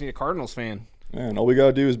Rams. We just need a Cardinals fan. Man, all we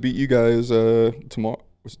gotta do is beat you guys tomorrow.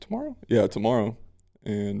 Was it tomorrow? Yeah, tomorrow.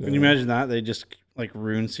 And can you imagine that? They just like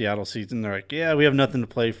ruin Seattle season. They're like, yeah, we have nothing to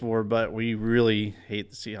play for, but we really hate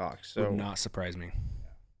the Seahawks. So would not surprise me.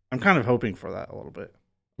 I'm kind of hoping for that a little bit.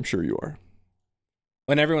 I'm sure you are.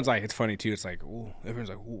 When everyone's like, it's funny too. It's like, everyone's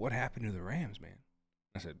like, what happened to the Rams, man?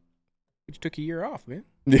 I said, we just took a year off, man.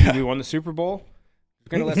 Yeah, we won the Super Bowl.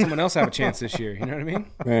 We're gonna let someone else have a chance this year. You know what I mean?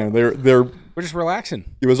 Man, we're just relaxing.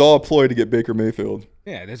 It was all a ploy to get Baker Mayfield.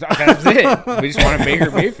 Yeah, that's it. We just wanted Baker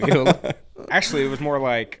Mayfield. Actually, it was more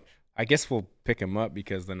like, I guess we'll pick him up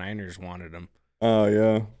because the Niners wanted him. Oh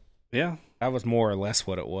yeah, yeah. That was more or less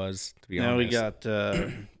what it was. To be honest. Now we got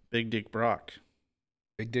Big Dick Brock.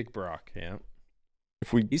 Big Dick Brock. Yeah.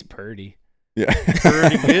 He's purdy. Yeah,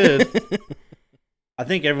 pretty good. I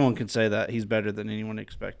think everyone can say that he's better than anyone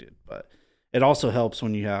expected, but it also helps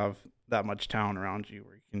when you have that much talent around you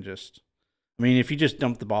where you can just, if you just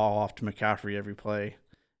dump the ball off to McCaffrey every play,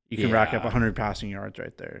 you can rack up 100 passing yards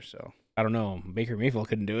right there. So I don't know. Baker Mayfield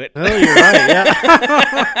couldn't do it. Oh, you're right. Yeah.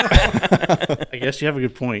 I guess you have a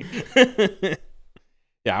good point.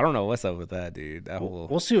 Yeah, I don't know what's up with that, dude.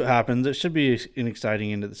 We'll see what happens. It should be an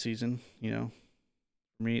exciting end of the season, for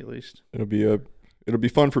me at least. It'll be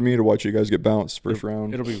fun for me to watch you guys get bounced first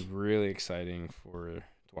round. It'll be really exciting to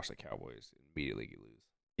watch the Cowboys immediately lose.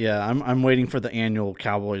 Yeah, I'm waiting for the annual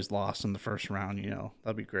Cowboys loss in the first round.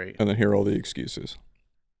 That'd be great. And then hear all the excuses.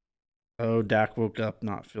 Oh, Dak woke up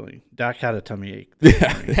not feeling. Dak had a tummy ache.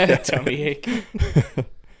 Yeah, had a tummy ache.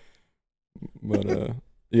 But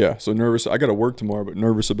yeah, so nervous. I got to work tomorrow, but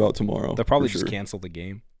nervous about tomorrow. They'll probably just cancel the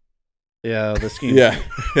game. Yeah, this game.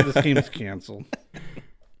 This game's canceled.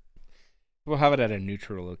 We'll have it at a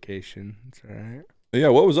neutral location. It's all right. Yeah,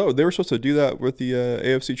 what was up? They were supposed to do that with the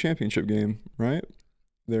AFC Championship game, right?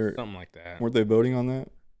 Something like that. Weren't they voting on that?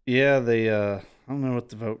 Yeah, they. I don't know what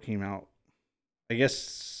the vote came out. I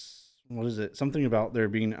guess what is it? Something about there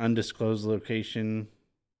being undisclosed location,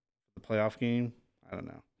 the playoff game. I don't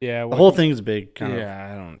know. Yeah, the whole thing's big. Kind of.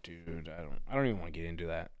 Yeah, I don't even want to get into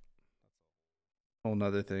that. Whole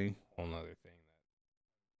nother thing.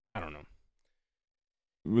 I don't know.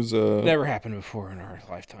 It was never happened before in our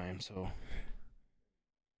lifetime. So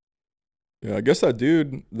yeah, I guess that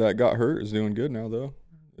dude that got hurt is doing good now, though.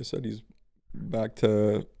 They said he's back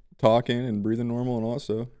to talking and breathing normal and all that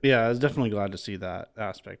stuff. Yeah, I was definitely glad to see that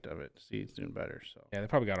aspect of it. To see he's doing better. So yeah, they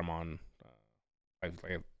probably got him on, because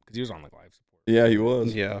he was on like life support. Yeah, he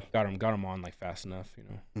was. Yeah, got him on like fast enough.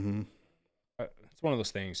 Mm-hmm. It's one of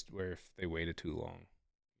those things where if they waited too long,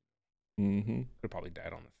 Mm-hmm. could have probably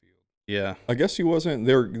died on the field. Yeah, I guess he wasn't.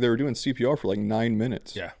 They were doing CPR for like 9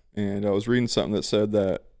 minutes. Yeah, and I was reading something that said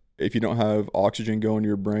that if you don't have oxygen going to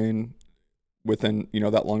your brain within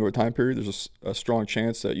that long of a time period, there's a strong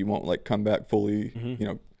chance that you won't like come back fully. Mm-hmm.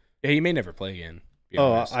 Yeah, he may never play again.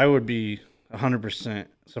 I would be 100%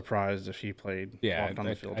 surprised if he played. Yeah, on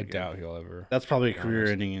the field I again. Doubt he'll ever. That's probably a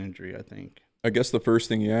career-ending injury, I think. I guess the first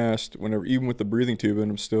thing he asked, whenever, even with the breathing tube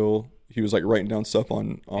in him, he was like writing down stuff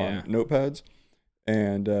on notepads,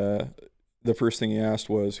 and the first thing he asked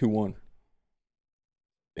was, "Who won?"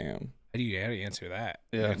 Damn. How do you answer that?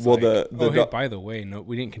 Yeah. Well, like, hey, by the way, no,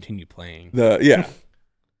 we didn't continue playing. They're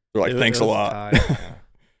like, thanks a lot.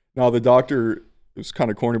 Now the doctor, it was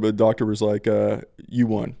kind of corny, but the doctor was like, "You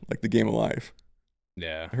won, like the game of life."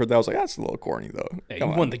 Yeah. I heard that. I was like, that's a little corny though. Yeah, you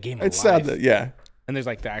won the game of life. It's sad that, yeah. And there's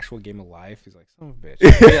like the actual game of life. He's like, son of a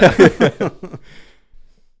bitch. Yeah.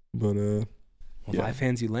 But life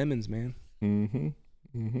hands you lemons, man.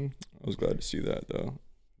 I was glad to see that though.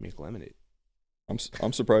 Make lemonade.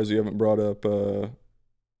 I'm surprised you haven't brought up the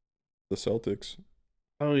Celtics.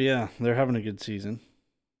 Oh yeah, they're having a good season.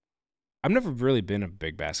 I've never really been a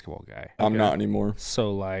big basketball guy. I'm not anymore.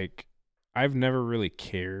 So like, I've never really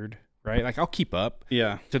cared. Right, like I'll keep up.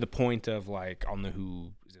 Yeah. To the point of like I'll know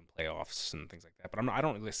who is in playoffs and things like that. But I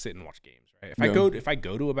don't really sit and watch games. Right. If I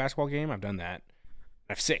go to a basketball game, I've done that.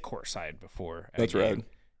 I've sit courtside before. That's rad.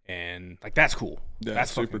 And like that's cool. Yeah, that's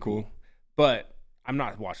super cool. But I'm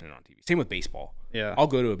not watching it on TV. Same with baseball. Yeah. I'll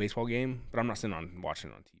go to a baseball game, but I'm not sitting on watching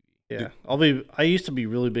it on TV. Yeah. I used to be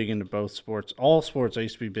really big into both sports. All sports I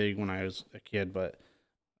used to be big when I was a kid, but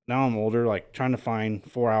now I'm older, like trying to find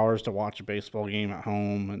 4 hours to watch a baseball game at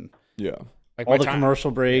home and like all the commercial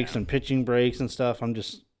breaks and pitching breaks and stuff. I'm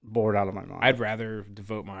just bored out of my mind. I'd rather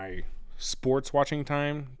devote my sports watching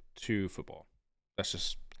time to football.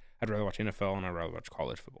 I'd rather watch NFL and I'd rather watch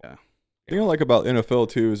college football. Yeah. The thing I like about NFL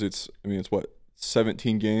too is it's what,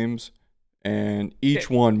 17 games, and each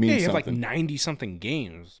one means you have something. like 90 something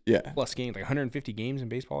games. Yeah. Plus games, like 150 games in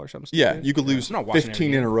baseball or something. Yeah, you could lose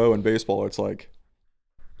 15 in a row in baseball. It's like,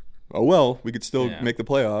 oh well, we could still make the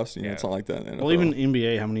playoffs. It's not like that in NFL. Well, even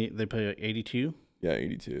NBA, how many they play? Like 82. Yeah,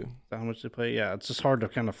 82. Is that how much they play? Yeah, it's just hard to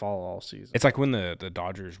kind of follow all season. It's like when the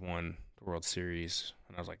Dodgers won the World Series,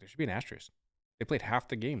 and I was like, there should be an asterisk. They played half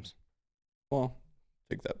the games. Well,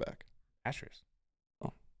 take that back. Asterisk.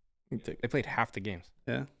 Oh, they played half the games.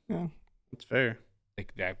 Yeah, that's fair.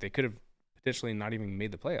 They could have potentially not even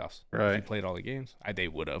made the playoffs. Right. If they played all the games. They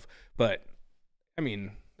would have. But I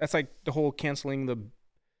mean, that's like the whole canceling the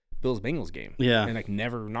Bills-Bengals game. Yeah. And like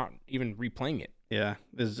not even replaying it. Yeah.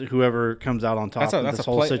 Is whoever comes out on top of this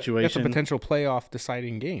whole situation. That's a potential playoff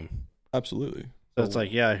deciding game. Absolutely. So it's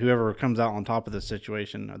like, whoever comes out on top of this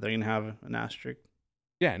situation, are they going to have an asterisk?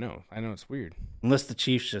 Yeah, I know it's weird. Unless the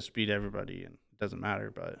Chiefs just beat everybody and it doesn't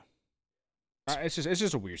matter, but it's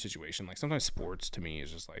just a weird situation. Like sometimes sports to me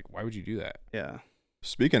is just like, why would you do that? Yeah.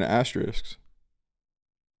 Speaking of asterisks,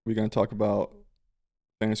 we going to talk about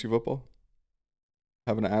fantasy football?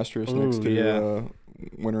 Having an asterisk next to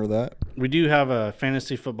winner of that. We do have a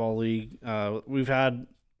fantasy football league. We've had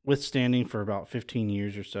withstanding for about 15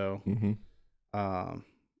 years or so. Mm-hmm.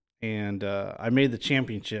 And I made the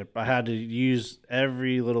championship. I had to use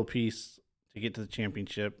every little piece to get to the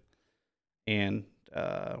championship. And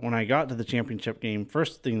when I got to the championship game,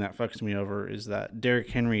 first thing that fucks me over is that Derrick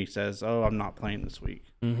Henry says, "Oh, I'm not playing this week."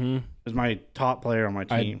 Mm-hmm. It's my top player on my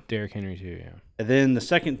team. Derrick Henry too, yeah. And then the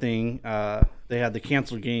second thing, they had the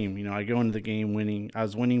canceled game. I go into the game winning. I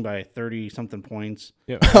was winning by 30-something points.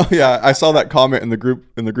 Yeah. Oh yeah, I saw that comment in the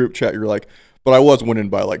group chat. You're like, but I was winning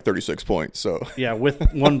by like 36 points. So yeah, with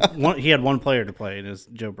one he had one player to play, and it's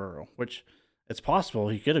Joe Burrow, which it's possible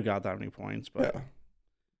he could have got that many points, but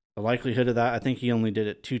the likelihood of that, I think he only did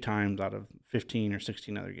it 2 times out of 15 or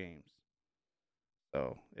 16 other games.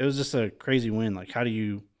 So it was just a crazy win. Like, how do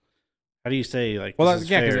you say like? Well, this is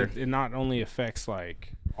fair? Because it not only affects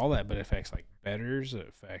like all that, but it affects like bettors. It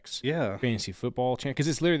affects fantasy football because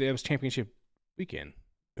it's literally it was championship weekend.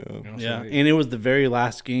 Yeah, And it was the very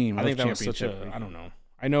last game. I think that was championship I don't know.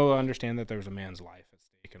 I understand that there was a man's life at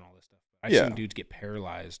stake and all this stuff. I've seen dudes get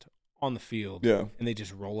paralyzed on the field, and they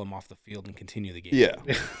just roll him off the field and continue the game. Yeah.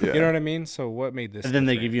 You know what I mean? So what made this? And then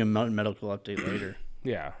different? they give you a medical update later.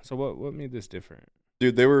 Yeah. So what made this different?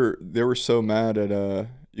 Dude, they were so mad at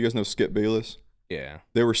you guys know Skip Bayless? Yeah.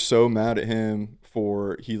 They were so mad at him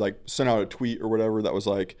for he like sent out a tweet or whatever that was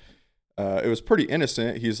like it was pretty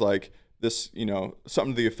innocent. He's like this,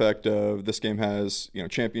 something to the effect of this game has,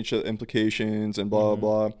 championship implications and blah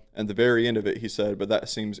blah blah. And the very end of it he said, but that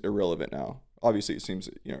seems irrelevant now. Obviously it seems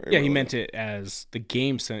irrelevant. Yeah, he meant it as the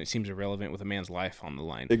game seems irrelevant with a man's life on the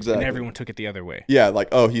line. Exactly. And everyone took it the other way. Yeah, like,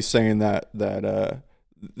 oh, he's saying that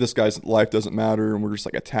this guy's life doesn't matter, and we're just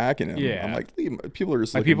like attacking him. Yeah, I'm like, people are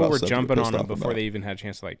just like people were jumping on him before they even had a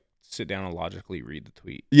chance to like sit down and logically read the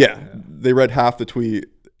tweet. Yeah, they read half the tweet,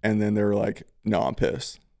 and then they were like, "No, I'm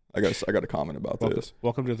pissed. I got to comment about this."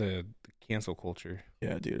 Welcome to the cancel culture.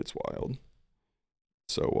 Yeah, dude, it's wild.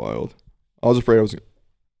 So wild. I was afraid I was.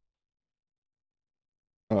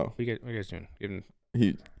 Oh, what you guys doing? Giving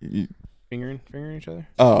he fingering each other?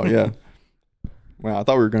 Oh yeah. Wow, I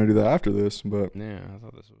thought we were gonna do that after this, but yeah, I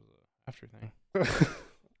thought this was an after thing.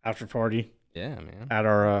 After party. Yeah, man. At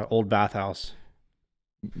our old bathhouse.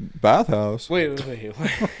 Bathhouse. Wait.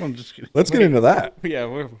 I'm just kidding. Let's get into that. Yeah,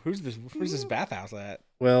 where's this bathhouse at?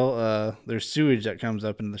 Well, there's sewage that comes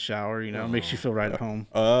up in the shower. Makes you feel right at home.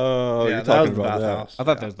 Oh, yeah, you're talking that was about the that. bathhouse. I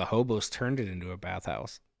thought that was the hobos turned it into a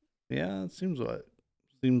bathhouse. Yeah, it seems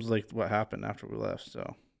like what happened after we left.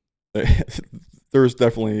 So There was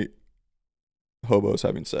definitely hobos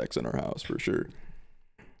having sex in our house for sure.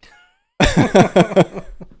 I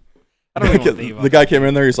don't know the guy came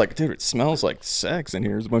in there. He's like, "Dude, it smells like sex in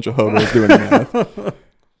here." There's a bunch of hobos doing that.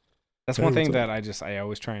 That's one thing that I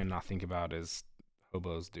always try and not think about is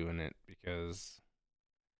hobos doing it, because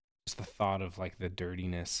just the thought of like the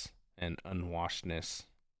dirtiness and unwashedness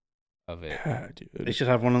of it. Yeah, dude. They should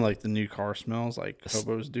have one of like the new car smells, like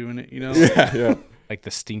hobos doing it. Yeah. Like the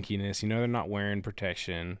stinkiness. They're not wearing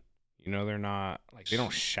protection. They're not like they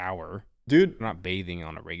don't shower, dude. They're not bathing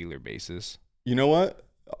on a regular basis. You know what?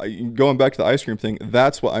 Going back to the ice cream thing,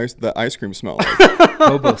 that's what the ice cream smells like.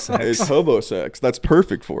 Hobo sex. It's hobo sex. That's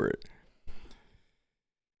perfect for it.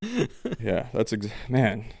 Yeah, that's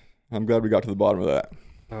man. I'm glad we got to the bottom of that.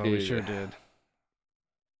 Oh, we sure did.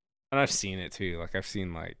 And I've seen it too. Like I've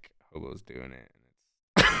seen like hobos doing it.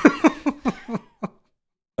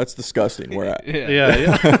 That's disgusting. Where at?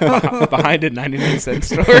 Yeah. Behind a 99-cent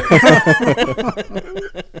store.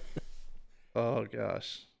 Oh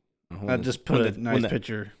gosh. I just put a nice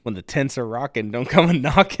picture. When the tents are rocking, don't come a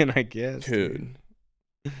knocking, I guess. Dude.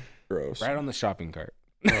 Gross. Right on the shopping cart.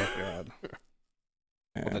 Oh god.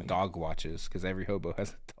 Well, the dog watches, because every hobo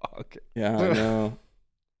has a dog. Yeah, I know.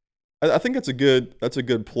 I think that's a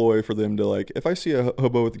good ploy for them to like. If I see a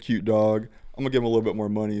hobo with a cute dog, I'm gonna give him a little bit more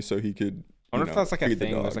money so he could. I wonder if that's like a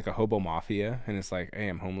thing. There's like a hobo mafia, and it's like, hey,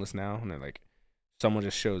 I'm homeless now, and they're like, someone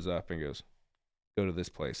just shows up and goes, go to this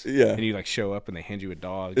place. Yeah. And you like show up and they hand you a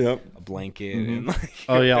dog, a blanket, and like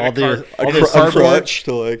all the crutch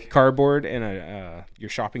to like cardboard and your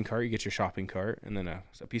shopping cart. You get your shopping cart and then a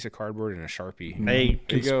piece of cardboard and a Sharpie. Hey,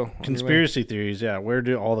 there you go. Conspiracy theories. Yeah, where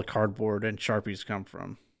do all the cardboard and Sharpies come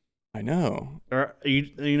from? I know. Or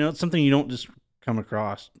it's something you don't just come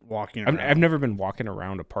across walking around. I've never been walking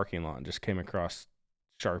around a parking lot and just came across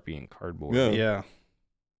Sharpie and cardboard. Yeah.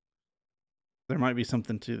 There might be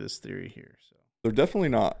something to this theory here. So they're definitely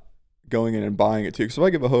not going in and buying it too. Because if I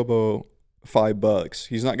give a hobo $5,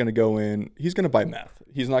 he's not going to go in. He's going to buy meth.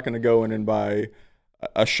 He's not going to go in and buy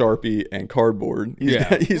a Sharpie and cardboard.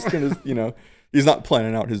 He's going to, he's not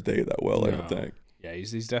planning out his day that well. No. I don't think. Yeah,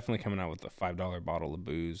 he's definitely coming out with a $5 bottle of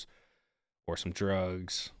booze or some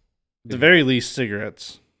drugs. At the very least,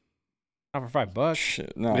 cigarettes. Not for $5.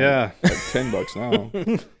 Shit, no. Yeah, like $10 now.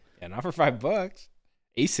 Yeah, not for $5.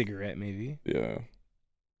 A cigarette, maybe. Yeah.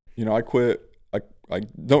 I quit. I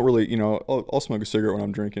don't really, I'll smoke a cigarette when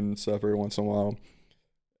I'm drinking and stuff every once in a while.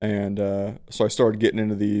 And so I started getting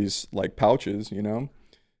into these like pouches,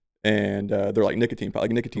 and they're like nicotine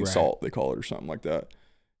salt, they call it, or something like that.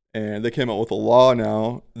 And they came out with a law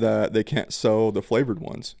now that they can't sell the flavored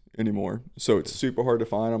ones anymore. So it's super hard to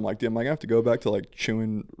find. I'm like, damn, I have to go back to like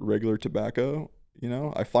chewing regular tobacco.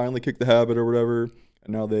 I finally kicked the habit or whatever.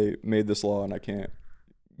 And now they made this law and I can't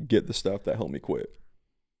get the stuff that helped me quit.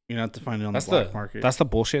 You have to find it on the black market. That's the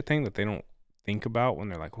bullshit thing that they don't think about when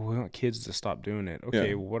they're like, well, we want kids to stop doing it.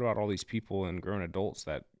 Okay, well, what about all these people and grown adults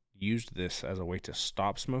that used this as a way to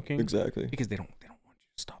stop smoking? Exactly. Because they don't want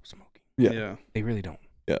you to stop smoking. Yeah. They really don't.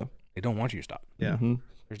 Yeah. They don't want you to stop. Yeah. Mm-hmm.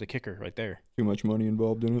 There's the kicker right there. Too much money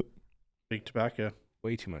involved in it. Big tobacco.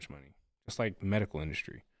 Way too much money. Just like medical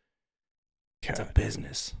industry. God. It's a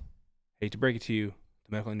business. Hate to break it to you,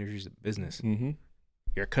 the medical industry is a business. Mm-hmm.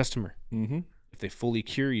 You're a customer. Mm-hmm. If they fully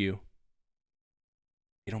cure you,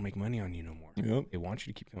 they don't make money on you no more. Yep. They want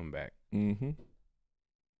you to keep coming back. Mm-hmm.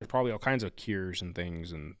 There's probably all kinds of cures and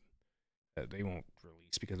things and that they won't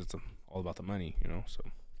release because it's all about the money, you know? So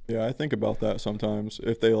Yeah, I think about that sometimes.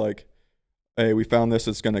 If they like, hey, we found this,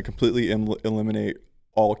 it's going to completely eliminate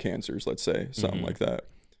all cancers, let's say, something like that.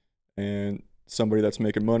 And somebody that's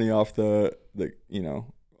making money off the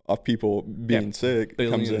off people being sick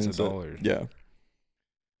comes in billions of dollars. Yeah.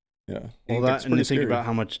 Well, that and you think about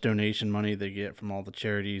how much donation money they get from all the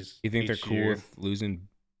charities. You think they're cool year. with losing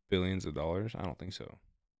billions of dollars? I don't think so.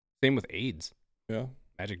 Same with AIDS. Yeah.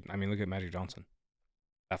 Look at Magic Johnson.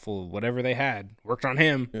 That fool, whatever they had, worked on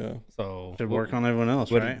him. Yeah. So should work on everyone else,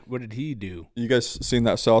 right? What did he do? You guys seen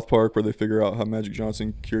that South Park where they figure out how Magic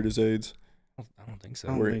Johnson cured his AIDS? I don't think so.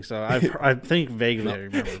 I don't think so. I think vaguely I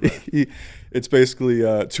remember that. It's basically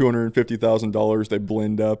 $250,000 they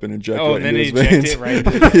blend up and inject and right then into they his inject veins.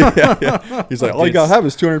 it right into yeah. He's like, all you gotta have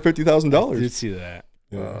is $250,000. I did see that.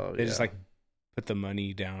 Yeah. They just like put the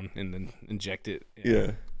money down and then inject it.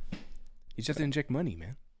 Yeah. You just have to inject money,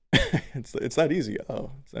 man. It's that easy.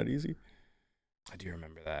 Oh, it's that easy. I do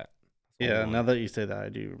remember that. Yeah, now that you say that, I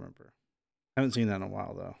do remember. I haven't seen that in a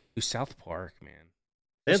while though. South Park, man.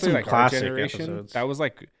 They had some Especially, classic our generation, episodes. That was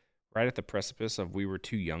like right at the precipice of we were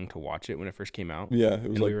too young to watch it when it first came out. Yeah, it was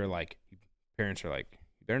and like we were like, parents are like,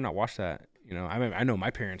 you better not watch that. You know, I know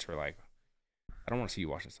my parents were like, I don't want to see you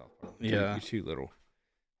watching South Park. Yeah. You're too little.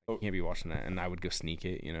 You can't be watching that. And I would go sneak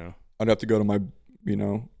it, you know. I'd have to go to my,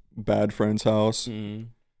 bad friend's house. Mm-hmm.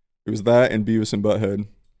 It was that and Beavis and Butthead.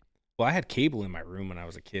 Well, I had cable in my room when I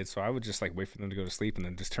was a kid, so I would just like wait for them to go to sleep and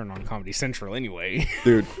then just turn on Comedy Central anyway.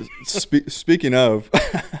 Dude, speaking of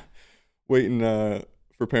waiting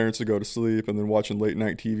for parents to go to sleep and then watching late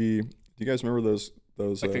night TV, do you guys remember those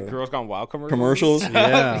like the Girls Gone Wild commercials?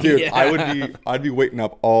 Yeah. Dude, Yeah. I'd be waiting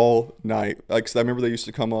up all night. Like, 'cause I remember they used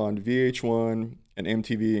to come on VH1 and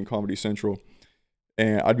MTV and Comedy Central,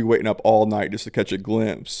 and I'd be waiting up all night just to catch a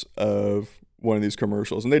glimpse of one of these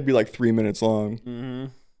commercials, and they'd be like 3 minutes long. Mm-hmm.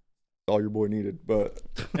 All your boy needed, but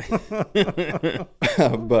but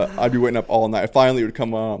I'd be waiting up all night. Finally, it would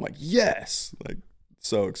come on. I'm like, yes, like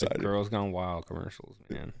so excited. The Girls Gone Wild commercials,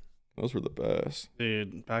 man. Those were the best,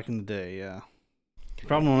 Dude, back in the day, yeah. You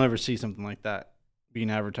probably will never see something like that being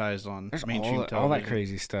advertised on mainstream television. All that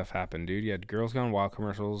crazy stuff happened, dude. You had Girls Gone Wild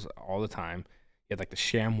commercials all the time. You had like the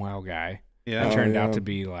ShamWow guy. Yeah. That turned out to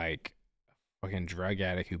be like a fucking drug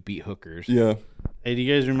addict who beat hookers. Yeah. Hey, do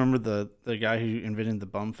you guys remember the guy who invented the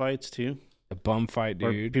bum fights too? The bum fight,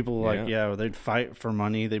 dude. Where people they'd fight for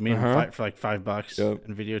money. They made them fight for like $5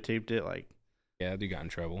 and videotaped it. Like, yeah, they got in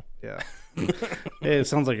trouble. Yeah. Hey, it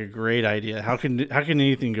sounds like a great idea. How can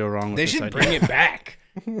anything go wrong with They this should idea? bring it back.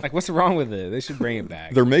 Like, what's wrong with it? They should bring it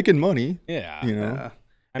back. They're making money. Yeah. You know.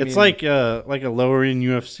 It's like a lower end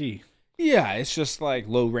UFC. Yeah, it's just like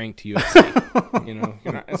low ranked UFC. You know,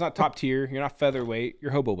 it's not top tier. You're not featherweight.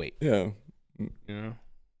 You're hobo weight. Yeah. You know.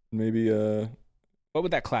 Maybe what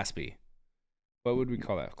would that class be? What would we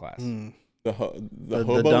call that class? The the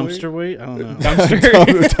hobo dumpster weight? I don't know.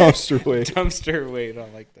 Dumpster weight. Dumpster weight. I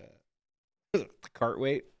like that. Cart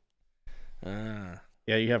weight. Yeah,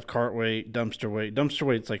 you have cart weight, dumpster weight. Dumpster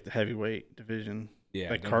weight's like the heavyweight division.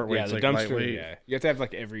 Yeah, like cart weight's like dumpster, lightweight. Yeah, you have to have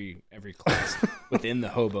like every class within the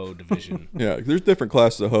hobo division. Yeah, there's different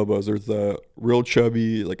classes of hobos. There's the real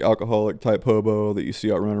chubby, like alcoholic type hobo that you see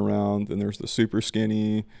out running around. Then there's the super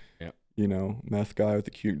skinny, meth guy with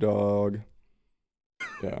the cute dog.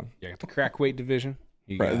 Yeah. Yeah, the crack weight division.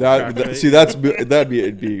 Right.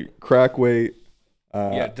 It'd be crack weight.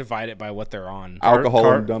 Divide it by what they're on. Alcohol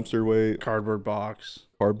and dumpster weight. Cardboard box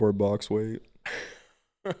weight.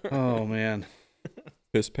 Oh man.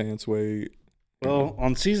 Piss pants weight. Well,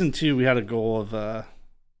 on season 2, we had a goal of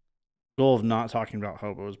not talking about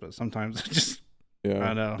hobos, but sometimes it just I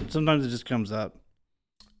don't know. Sometimes it just comes up.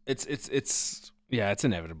 It's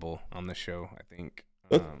inevitable on the show. I think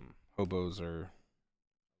hobos are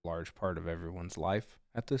a large part of everyone's life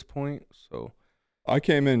at this point. So I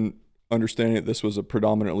came in understanding that this was a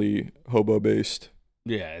predominantly hobo-based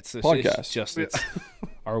podcast. It's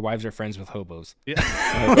our wives are friends with hobos. Yeah.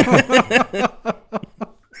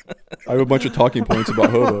 I have a bunch of talking points about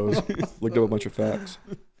hobos. Looked up a bunch of facts.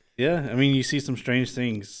 Yeah, I mean, you see some strange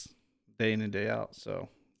things day in and day out. So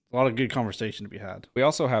a lot of good conversation to be had. We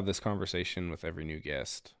also have this conversation with every new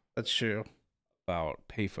guest. That's true. About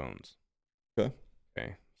payphones.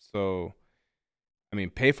 Okay. So, I mean,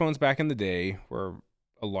 payphones back in the day were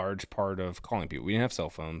a large part of calling people. We didn't have cell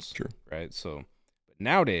phones. Sure. Right? So, but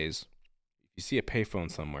nowadays, you see a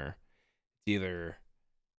payphone somewhere, it's either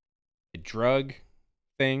a drug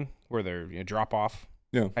thing where they're drop off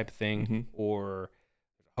type of thing, or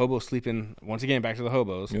hobo sleeping. Once again, back to the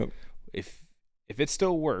hobos. Yep. If it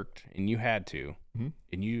still worked and you had to, and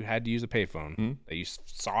you had to use a payphone that you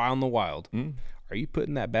saw out in the wild, are you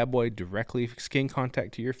putting that bad boy directly skin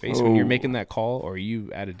contact to your face when you're making that call, or are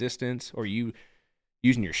you at a distance, or are you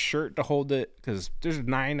using your shirt to hold it? Because there's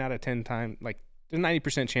 9 out of 10 times, like there's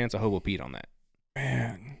 90% chance a hobo peed on that.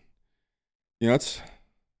 Man, that's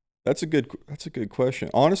a good question.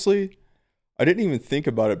 Honestly, I didn't even think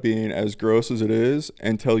about it being as gross as it is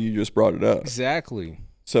until you just brought it up. Exactly.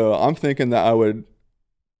 So I'm thinking that I would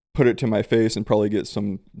put it to my face and probably get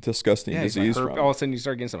some disgusting disease from it. All of a sudden you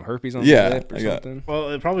start getting some herpes on the lip or something.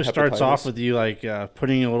 Well, it probably starts off with you like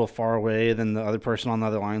putting it a little far away than the other person on the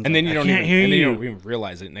other line. And then you don't even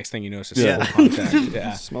realize it. Next thing you know, it's just full contact.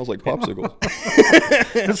 It smells like popsicle.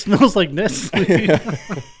 It smells like Nestle.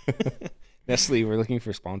 Nestle, we're looking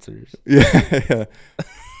for sponsors. Yeah.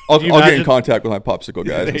 I'll get in contact with my popsicle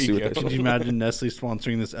guys and see what they say. Could you imagine Nestle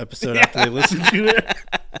sponsoring this episode after they listen to it?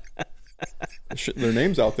 Their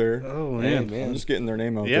name's out there. Oh, man. I'm just getting their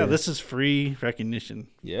name out there. Yeah, this is free recognition.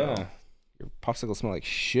 Yeah. Your popsicle smell like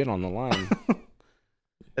shit on the line.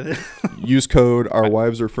 Use code Our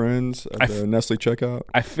Wives Are Friends at the Nestle checkout.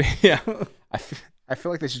 I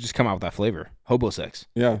feel like they should just come out with that flavor. Hobo sex.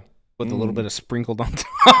 Yeah. With a little bit of sprinkled on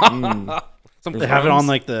top. They have it on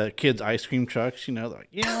like the kids' ice cream trucks, they're like,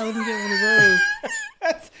 yeah, let me get one of those.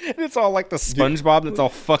 It's all like the SpongeBob that's all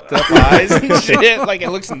fucked up eyes and shit. Like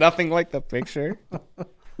it looks nothing like the picture.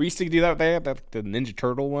 We used to do that. They had the Ninja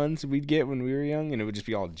Turtle ones we'd get when we were young, and it would just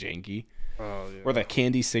be all janky. Oh, yeah. Or the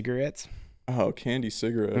candy cigarettes. Oh, candy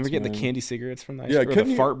cigarettes. Remember getting the candy cigarettes from the ice cream? Or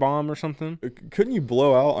the fart bomb or something? Couldn't you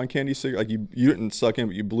blow out on candy cigarettes? Like you didn't suck in,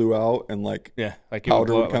 but you blew out and like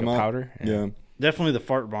powder would come out. Powder. Yeah. Definitely the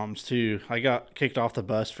fart bombs too. I got kicked off the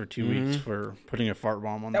bus for 2 weeks for putting a fart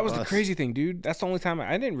bomb on the bus. That was the crazy thing, dude. That's the only time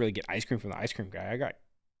I didn't really get ice cream from the ice cream guy. I got like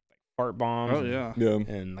fart bombs. Oh, yeah.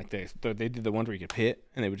 And like they did the ones where you could hit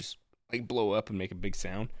and they would just like blow up and make a big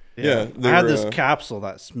sound. Yeah. I had this capsule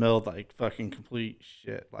that smelled like fucking complete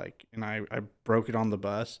shit. Like, and I broke it on the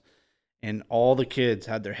bus. And all the kids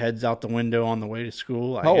had their heads out the window on the way to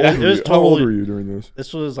school. How old were you during this?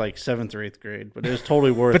 This was like 7th or 8th grade, but it was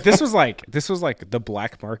totally worth it. But this was like the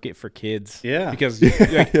black market for kids. Yeah. Because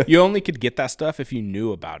you only could get that stuff if you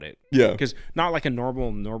knew about it. Yeah. Because not like a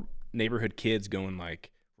normal neighborhood kids going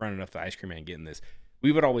like running up the ice cream man and getting this.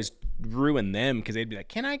 We would always ruin them because they'd be like,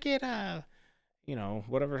 can I get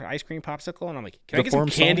whatever ice cream popsicle? And I'm like, can I get some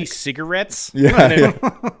candy cigarettes? Yeah.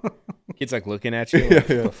 Kids like looking at you like, what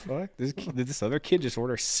the fuck? Did this other kid just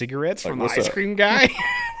order cigarettes from the ice cream guy?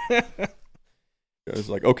 It's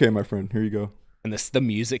like, okay, my friend, here you go. And the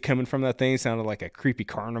music coming from that thing sounded like a creepy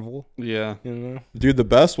carnival. Yeah. Dude, the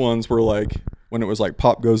best ones were like when it was like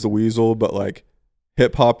Pop Goes the Weasel, but like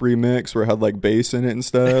hip hop remix where it had like bass in it and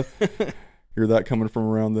stuff. Hear that coming from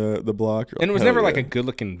around the block. And it was never like a good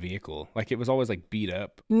looking vehicle. Like it was always like beat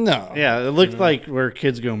up. No. Yeah, it looked like where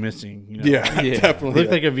kids go missing. Yeah, definitely. It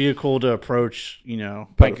looked like a vehicle to approach,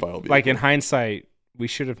 Like in hindsight, we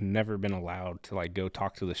should have never been allowed to like go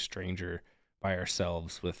talk to the stranger by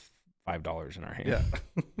ourselves with $5 in our hand.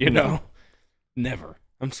 Yeah. Never.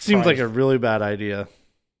 Seems like a really bad idea.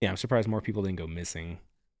 Yeah, I'm surprised more people didn't go missing.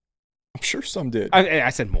 I'm sure some did. I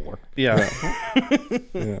said more. Yeah.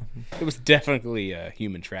 Yeah. It was definitely a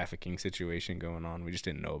human trafficking situation going on. We just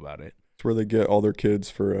didn't know about it. It's where they get all their kids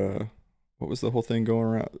for, what was the whole thing going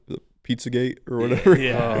around? Pizzagate or whatever?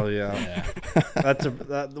 Yeah. Oh,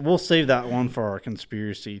 yeah. We'll save that one for our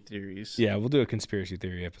conspiracy theories. Yeah, we'll do a conspiracy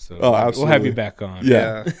theory episode. Oh, absolutely. We'll have you back on.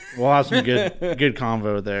 Yeah. We'll have some good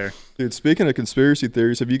convo there. Dude, speaking of conspiracy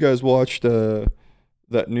theories, have you guys watched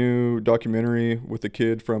that new documentary with the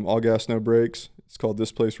kid from All Gas No Brakes? It's called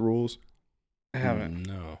This Place Rules. I haven't.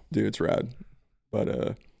 No. Dude, it's rad.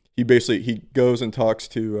 But he goes and talks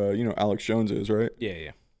to Alex Jones is, right?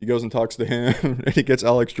 Yeah. He goes and talks to him and he gets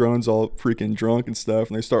Alex Jones all freaking drunk and stuff,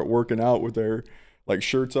 and they start working out with their like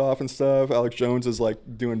shirts off and stuff. Alex Jones is like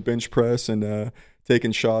doing bench press and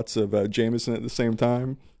taking shots of Jameson at the same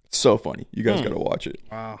time. It's so funny. You guys got to watch it.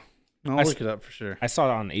 Wow. I'll look it up for sure. I saw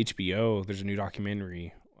it on HBO. There's a new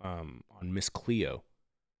documentary on Miss Cleo.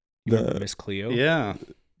 You remember Miss Cleo? Yeah.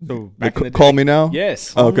 So back in the day, Call Me Now?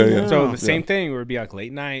 Yes. Oh, okay, yeah. So the same thing where it'd be like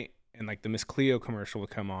late night and like the Miss Cleo commercial would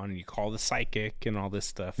come on and you call the psychic and all this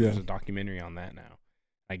stuff. Yeah. There's a documentary on that now.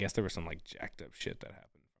 I guess there was some like jacked up shit that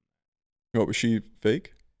happened. What, was she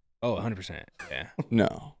fake? Oh, 100%. Yeah.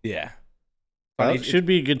 No. Yeah. It should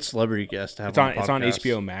be a good celebrity guest to have on the podcast. It's on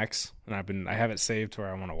HBO Max, and I have it saved to where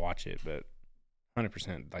I want to watch it. But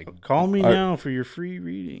 100%. Like, Call me now for your free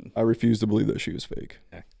reading. I refuse to believe that she was fake.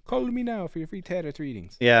 yeah. Call me now for your free tarot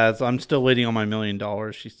readings. Yeah, I'm still waiting on my $1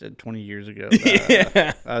 million. She said 20 years ago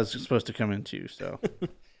that I was supposed to come in too. So,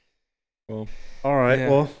 Well, all right. Yeah.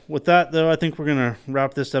 Well, with that though, I think we're gonna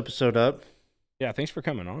wrap this episode up. Yeah, thanks for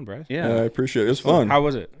coming on, Brice. Yeah, I appreciate it. It was fun. How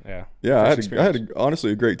was it? Yeah. Yeah, First I had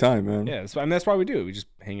honestly a great time, man. Yeah, that's why we do it. We just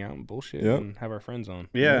hang out and bullshit Yep. and have our friends on.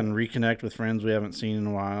 yeah, and reconnect with friends we haven't seen in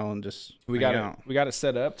a while, and just We hang got out. it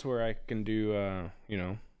set up to where I can do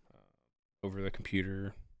over the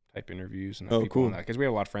computer type interviews and have Oh, people cool. on that, because we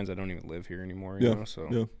have a lot of friends that don't even live here anymore. Yeah, You know,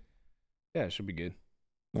 so yeah. it should be good.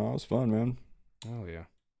 No, it was fun, man. Oh yeah.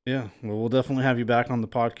 Yeah, well, we'll definitely have you back on the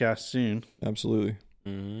podcast soon. Absolutely.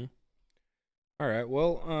 Mm-hmm. All right.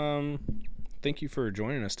 Well, thank you for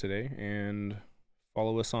joining us today, and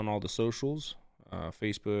follow us on all the socials: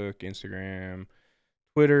 Facebook, Instagram,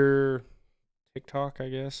 Twitter, TikTok. I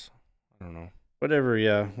guess. I don't know. Whatever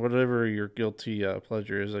your guilty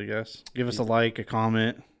pleasure is, I guess. Give us a like, a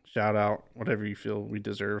comment, shout out, whatever you feel we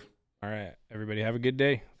deserve. All right, everybody, have a good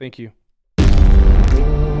day. Thank you.